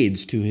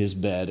 maids to his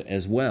bed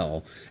as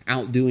well,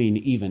 outdoing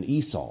even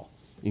Esau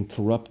in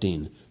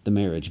corrupting the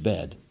marriage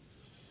bed.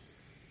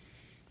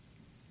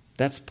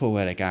 That's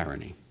poetic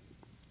irony.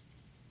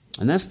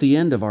 And that's the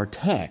end of our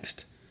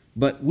text.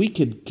 But we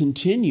could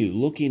continue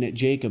looking at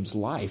Jacob's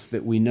life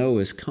that we know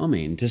is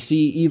coming to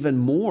see even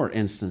more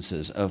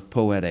instances of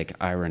poetic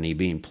irony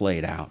being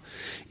played out.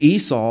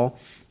 Esau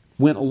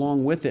went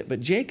along with it,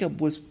 but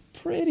Jacob was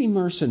pretty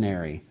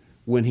mercenary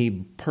when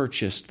he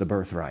purchased the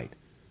birthright.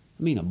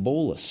 I mean, a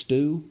bowl of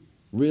stew?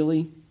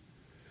 Really?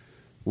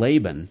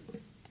 Laban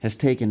has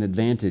taken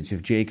advantage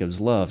of Jacob's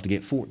love to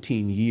get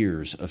 14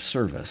 years of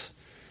service.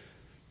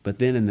 But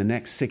then in the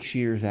next 6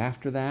 years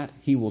after that,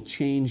 he will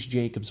change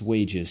Jacob's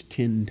wages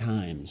 10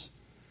 times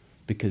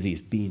because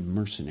he's being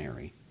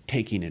mercenary,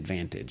 taking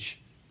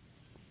advantage.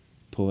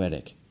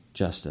 Poetic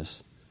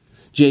justice.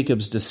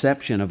 Jacob's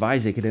deception of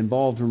Isaac, it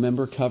involved,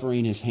 remember,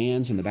 covering his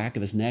hands and the back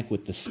of his neck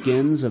with the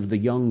skins of the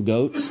young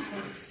goats,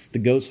 the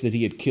goats that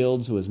he had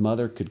killed so his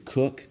mother could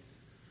cook.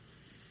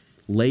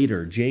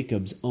 Later,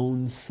 Jacob's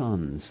own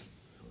sons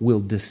will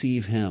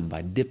deceive him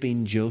by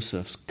dipping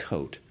Joseph's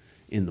coat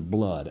in the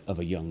blood of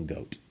a young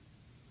goat.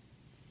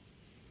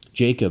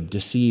 Jacob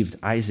deceived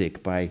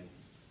Isaac by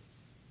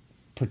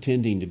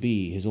pretending to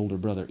be his older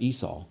brother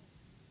Esau.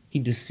 He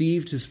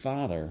deceived his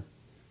father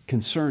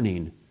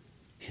concerning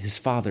his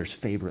father's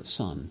favorite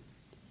son.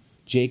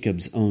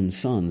 Jacob's own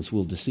sons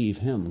will deceive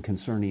him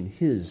concerning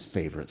his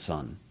favorite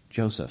son,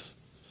 Joseph.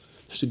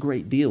 There's a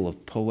great deal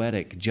of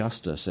poetic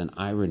justice and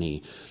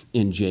irony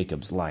in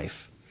Jacob's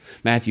life.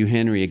 Matthew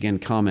Henry again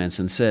comments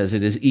and says,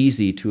 it is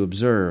easy to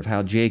observe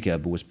how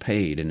Jacob was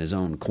paid in his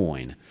own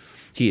coin.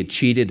 He had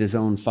cheated his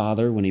own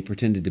father when he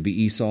pretended to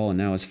be Esau, and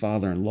now his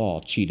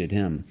father-in-law cheated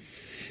him.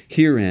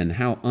 Herein,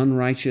 how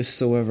unrighteous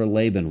soever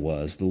Laban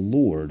was, the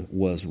Lord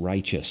was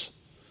righteous.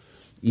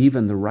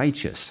 Even the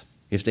righteous,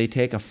 if they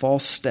take a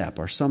false step,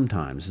 are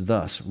sometimes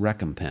thus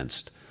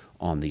recompensed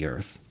on the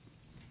earth.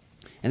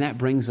 And that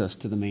brings us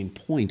to the main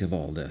point of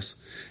all this.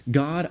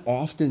 God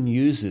often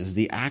uses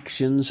the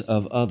actions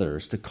of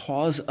others to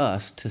cause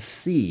us to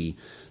see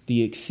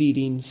the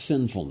exceeding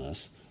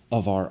sinfulness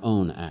of our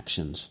own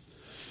actions.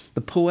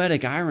 The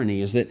poetic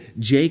irony is that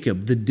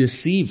Jacob, the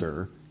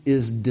deceiver,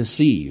 is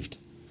deceived.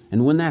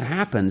 And when that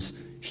happens,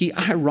 he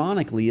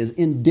ironically is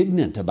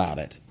indignant about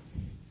it.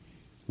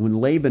 When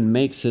Laban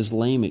makes his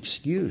lame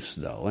excuse,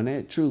 though, and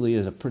it truly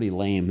is a pretty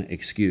lame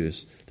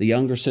excuse, the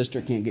younger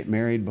sister can't get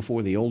married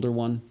before the older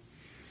one.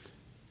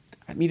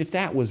 I mean, if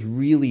that was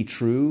really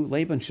true,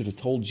 Laban should have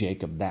told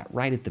Jacob that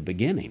right at the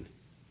beginning.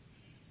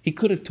 He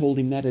could have told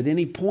him that at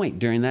any point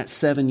during that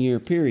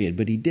 7-year period,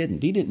 but he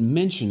didn't. He didn't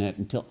mention it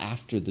until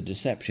after the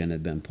deception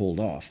had been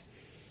pulled off.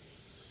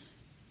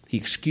 He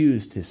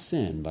excused his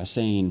sin by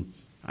saying,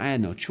 I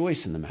had no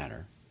choice in the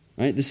matter.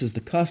 Right? This is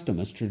the custom,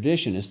 it's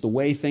tradition, it's the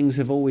way things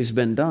have always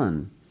been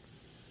done.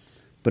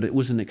 But it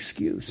was an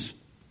excuse.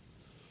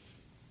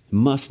 It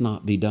must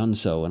not be done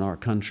so in our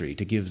country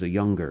to give the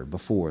younger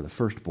before the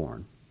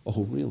firstborn.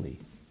 Oh, really?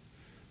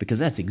 Because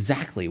that's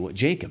exactly what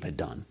Jacob had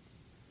done.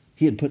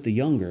 He had put the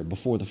younger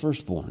before the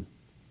firstborn.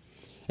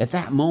 At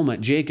that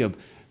moment, Jacob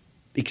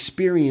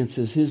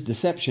experiences his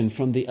deception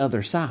from the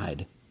other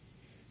side.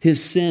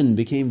 His sin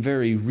became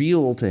very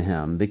real to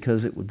him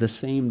because the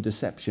same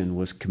deception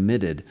was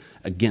committed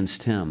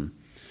against him.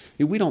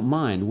 We don't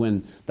mind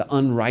when the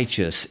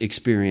unrighteous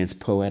experience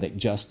poetic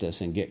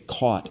justice and get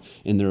caught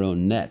in their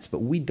own nets,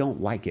 but we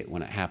don't like it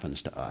when it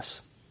happens to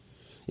us.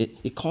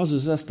 It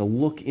causes us to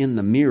look in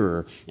the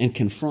mirror and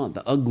confront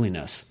the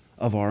ugliness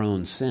of our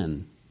own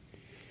sin.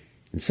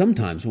 And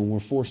sometimes when we're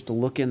forced to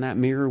look in that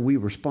mirror, we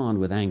respond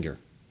with anger.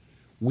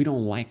 We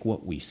don't like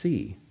what we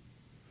see.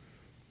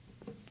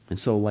 And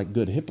so, like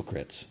good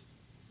hypocrites,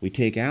 we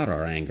take out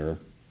our anger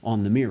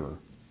on the mirror.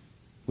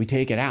 We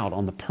take it out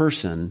on the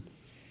person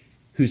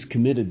who's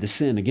committed the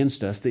sin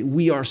against us that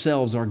we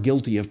ourselves are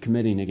guilty of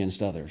committing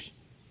against others.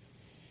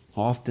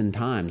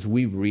 Oftentimes,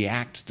 we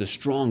react the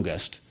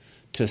strongest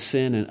to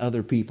sin in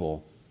other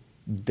people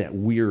that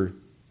we're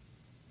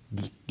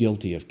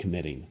guilty of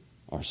committing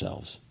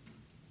ourselves.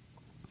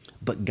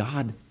 But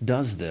God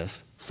does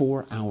this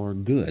for our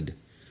good.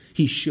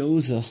 He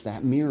shows us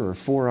that mirror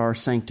for our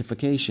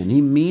sanctification.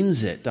 He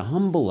means it to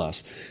humble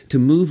us, to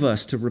move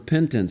us to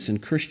repentance and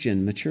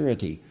Christian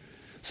maturity.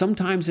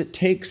 Sometimes it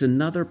takes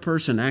another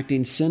person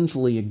acting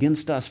sinfully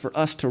against us for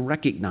us to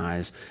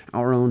recognize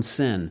our own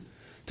sin,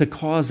 to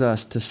cause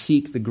us to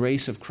seek the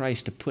grace of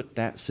Christ to put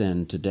that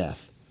sin to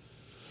death.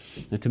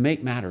 And to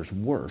make matters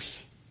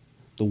worse,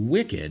 the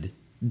wicked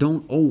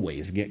don't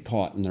always get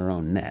caught in their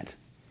own net.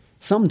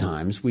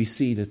 Sometimes we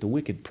see that the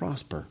wicked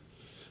prosper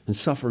and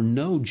suffer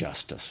no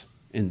justice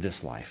in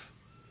this life.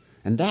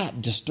 And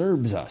that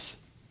disturbs us.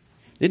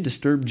 It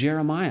disturbed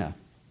Jeremiah,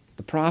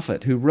 the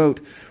prophet, who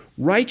wrote,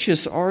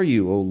 "Righteous are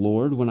you, O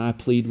Lord, when I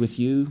plead with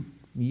you,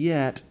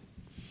 yet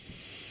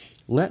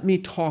let me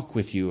talk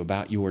with you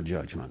about your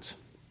judgments.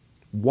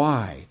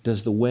 Why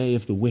does the way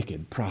of the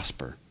wicked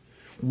prosper?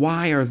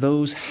 Why are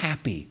those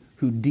happy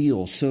who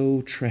deal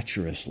so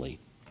treacherously?"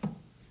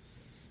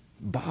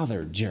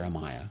 Bothered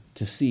Jeremiah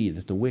to see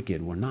that the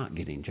wicked were not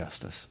getting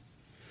justice.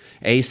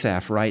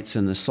 Asaph writes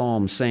in the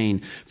psalm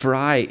saying, "For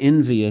I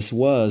envious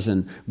was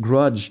and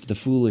grudged the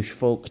foolish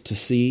folk to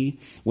see,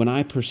 when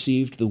I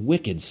perceived the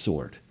wicked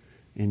sort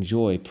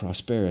enjoy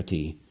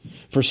prosperity.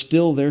 For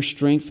still their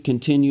strength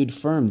continued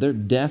firm, their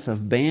death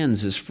of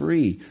bands is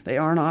free. They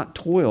are not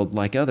toiled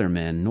like other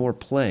men, nor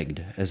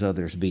plagued as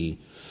others be.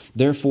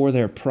 Therefore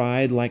their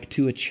pride like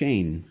to a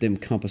chain them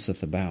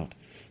compasseth about,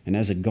 and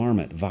as a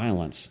garment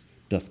violence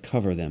doth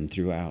cover them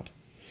throughout.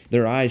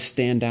 Their eyes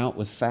stand out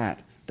with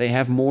fat. They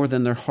have more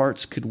than their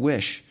hearts could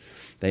wish.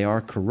 They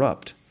are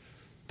corrupt.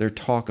 Their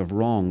talk of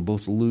wrong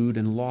both lewd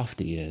and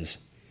lofty is.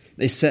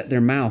 They set their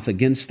mouth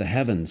against the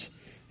heavens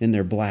in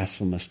their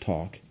blasphemous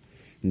talk,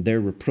 and their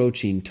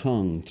reproaching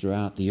tongue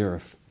throughout the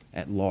earth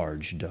at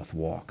large doth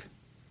walk.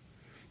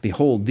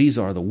 Behold, these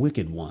are the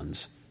wicked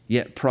ones,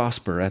 yet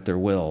prosper at their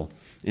will.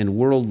 In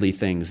worldly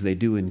things they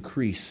do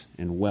increase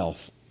in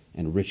wealth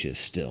and riches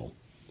still."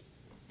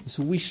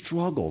 So we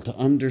struggle to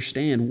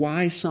understand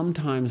why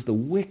sometimes the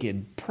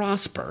wicked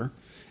prosper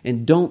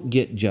and don't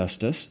get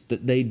justice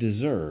that they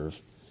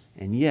deserve,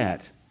 and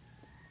yet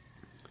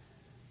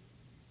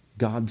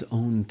God's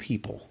own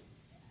people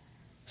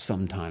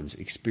sometimes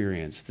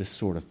experience this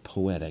sort of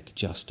poetic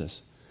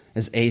justice.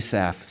 As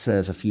Asaph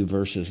says a few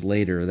verses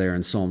later there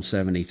in Psalm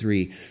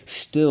 73,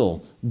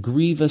 "Still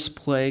grievous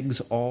plagues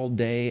all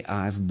day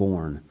I've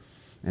borne,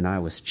 and I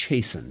was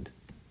chastened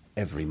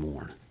every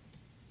morn."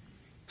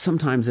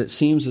 Sometimes it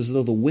seems as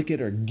though the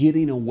wicked are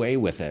getting away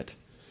with it,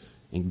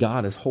 and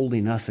God is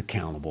holding us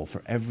accountable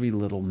for every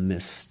little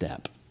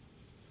misstep.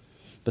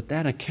 But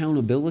that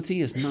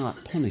accountability is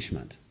not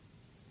punishment.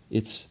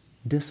 It's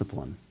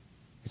discipline.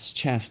 It's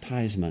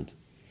chastisement.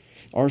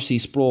 R.C.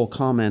 Sproul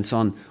comments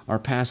on our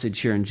passage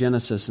here in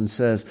Genesis and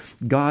says,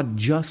 "God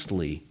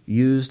justly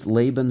used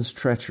Laban's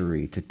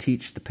treachery to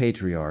teach the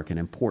patriarch an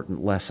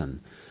important lesson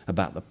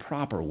about the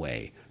proper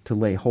way to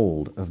lay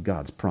hold of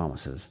God's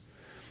promises.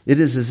 It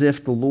is as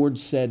if the Lord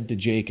said to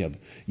Jacob,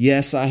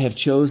 'Yes, I have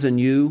chosen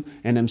you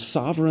and am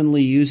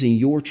sovereignly using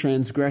your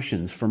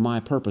transgressions for my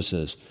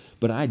purposes,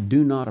 but I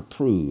do not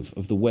approve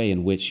of the way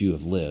in which you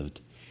have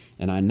lived,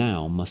 and I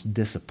now must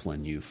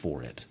discipline you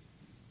for it.'"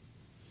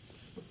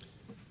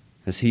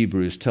 As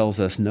Hebrews tells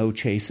us, no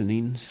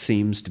chastening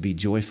seems to be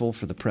joyful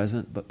for the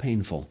present, but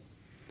painful.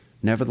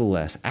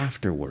 Nevertheless,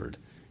 afterward,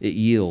 it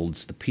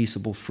yields the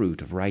peaceable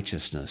fruit of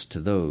righteousness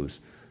to those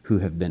who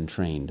have been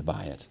trained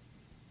by it.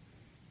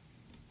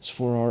 It's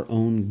for our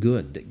own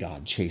good that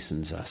God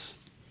chastens us.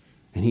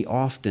 And he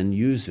often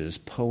uses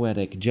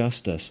poetic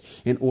justice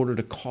in order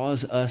to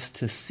cause us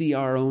to see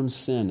our own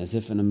sin as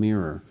if in a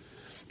mirror,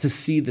 to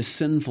see the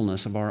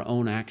sinfulness of our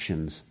own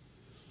actions.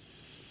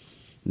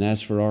 And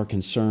as for our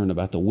concern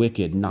about the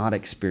wicked not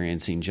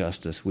experiencing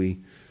justice, we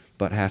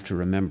but have to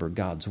remember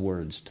God's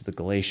words to the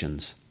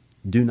Galatians.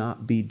 "Do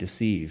not be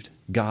deceived.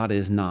 God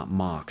is not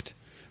mocked.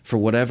 For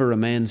whatever a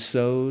man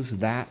sows,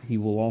 that he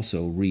will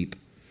also reap.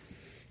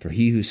 For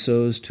he who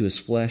sows to his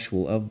flesh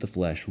will of the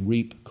flesh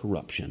reap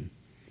corruption,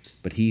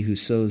 but he who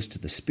sows to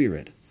the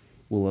Spirit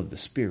will of the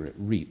Spirit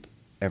reap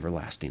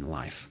everlasting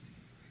life."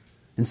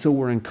 And so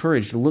we're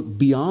encouraged to look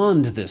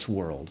beyond this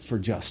world for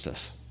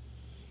justice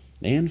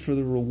and for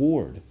the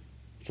reward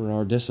for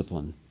our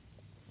discipline.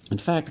 In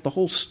fact, the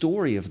whole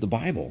story of the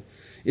Bible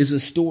is a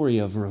story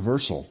of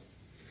reversal.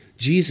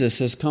 Jesus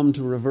has come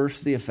to reverse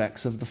the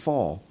effects of the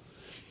fall.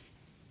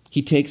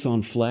 He takes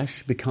on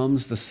flesh,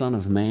 becomes the Son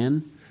of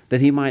Man,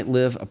 that he might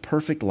live a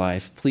perfect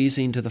life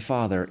pleasing to the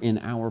Father in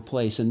our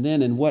place. And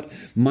then in what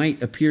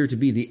might appear to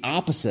be the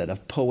opposite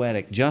of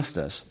poetic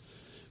justice,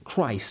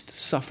 Christ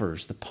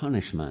suffers the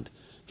punishment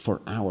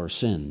for our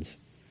sins.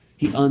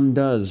 He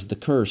undoes the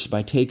curse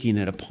by taking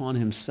it upon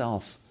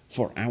himself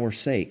for our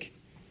sake.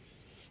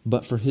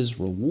 But for his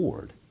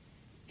reward,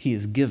 he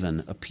is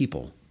given a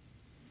people.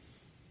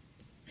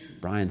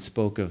 Brian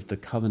spoke of the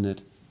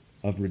covenant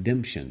of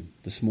redemption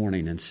this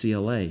morning in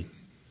CLA,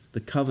 the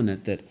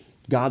covenant that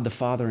God the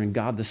Father and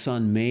God the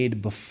Son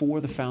made before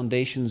the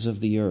foundations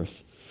of the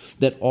earth,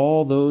 that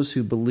all those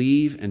who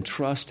believe and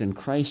trust in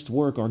Christ's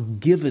work are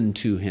given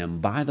to him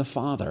by the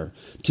Father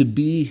to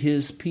be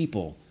his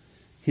people,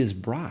 his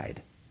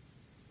bride,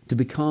 to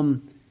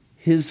become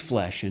his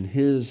flesh and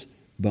his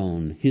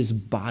bone, his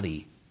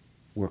body,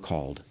 we're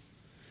called.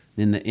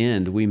 In the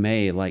end, we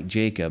may, like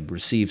Jacob,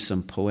 receive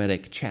some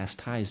poetic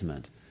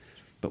chastisement,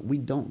 but we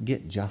don't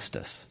get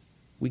justice.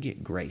 We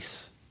get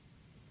grace.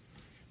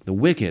 The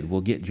wicked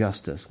will get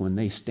justice when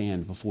they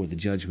stand before the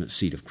judgment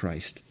seat of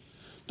Christ.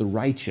 The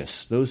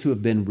righteous, those who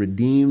have been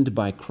redeemed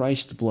by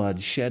Christ's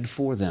blood shed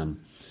for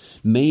them,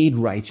 made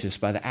righteous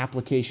by the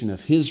application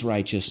of his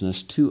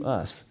righteousness to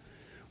us,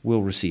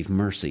 will receive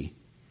mercy.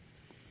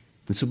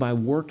 And so by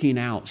working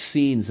out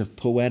scenes of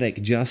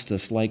poetic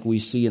justice like we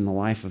see in the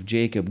life of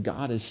Jacob,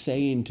 God is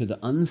saying to the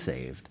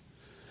unsaved,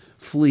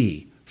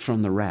 flee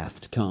from the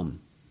wrath to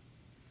come.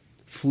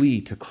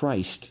 Flee to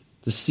Christ,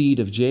 the seed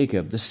of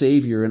Jacob, the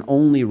Savior and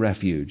only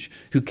refuge,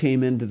 who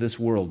came into this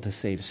world to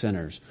save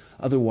sinners.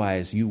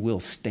 Otherwise, you will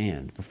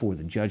stand before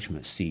the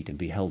judgment seat and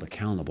be held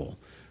accountable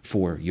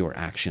for your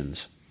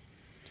actions.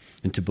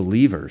 And to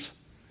believers,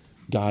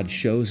 God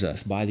shows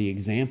us by the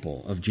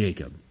example of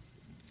Jacob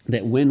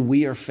that when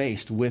we are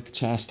faced with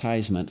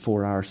chastisement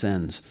for our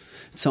sins,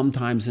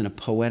 sometimes in a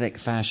poetic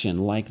fashion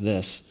like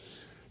this,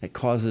 that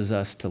causes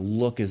us to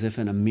look as if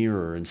in a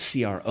mirror and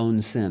see our own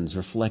sins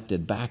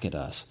reflected back at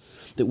us,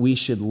 that we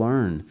should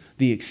learn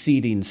the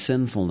exceeding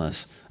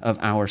sinfulness of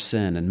our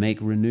sin and make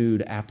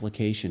renewed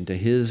application to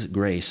his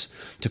grace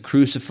to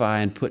crucify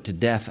and put to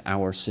death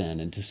our sin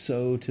and to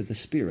sow to the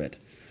Spirit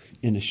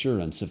in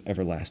assurance of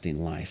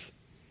everlasting life.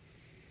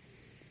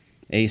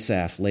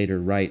 Asaph later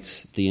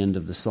writes at the end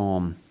of the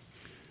psalm,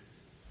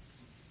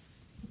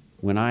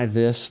 "When I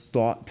this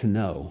thought to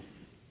know,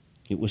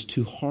 it was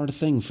too hard a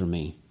thing for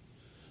me,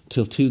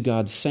 till to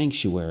God's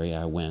sanctuary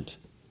I went,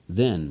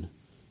 then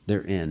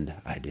their end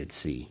I did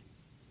see."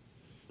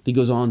 He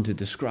goes on to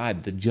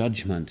describe the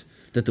judgment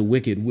that the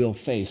wicked will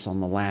face on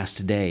the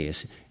last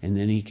days, and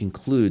then he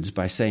concludes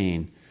by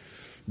saying,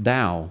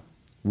 "Thou,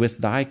 with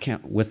thy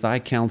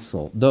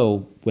counsel,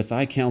 though with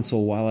thy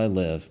counsel while I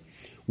live,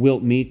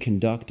 wilt me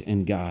conduct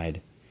and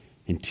guide,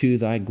 and to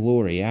thy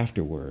glory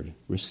afterward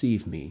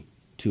receive me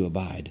to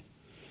abide.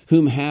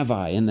 Whom have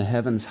I in the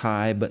heavens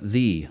high but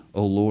thee,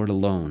 O Lord,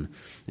 alone,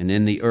 and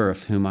in the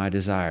earth whom I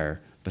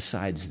desire,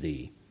 besides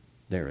thee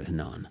there is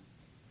none."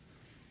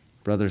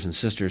 Brothers and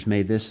sisters,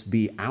 may this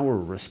be our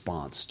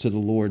response to the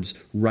Lord's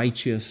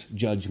righteous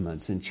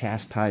judgments and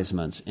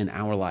chastisements in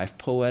our life,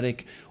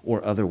 poetic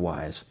or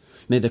otherwise.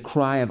 May the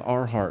cry of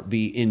our heart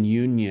be in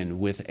union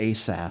with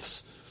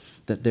Asaph's,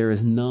 that there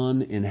is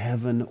none in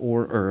heaven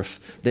or earth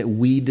that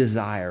we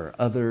desire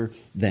other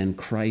than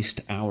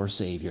Christ our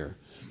Savior,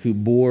 who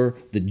bore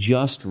the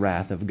just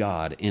wrath of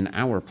God in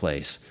our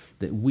place,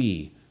 that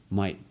we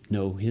might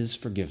know his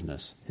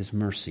forgiveness, his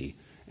mercy,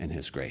 and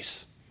his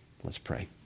grace. Let's pray.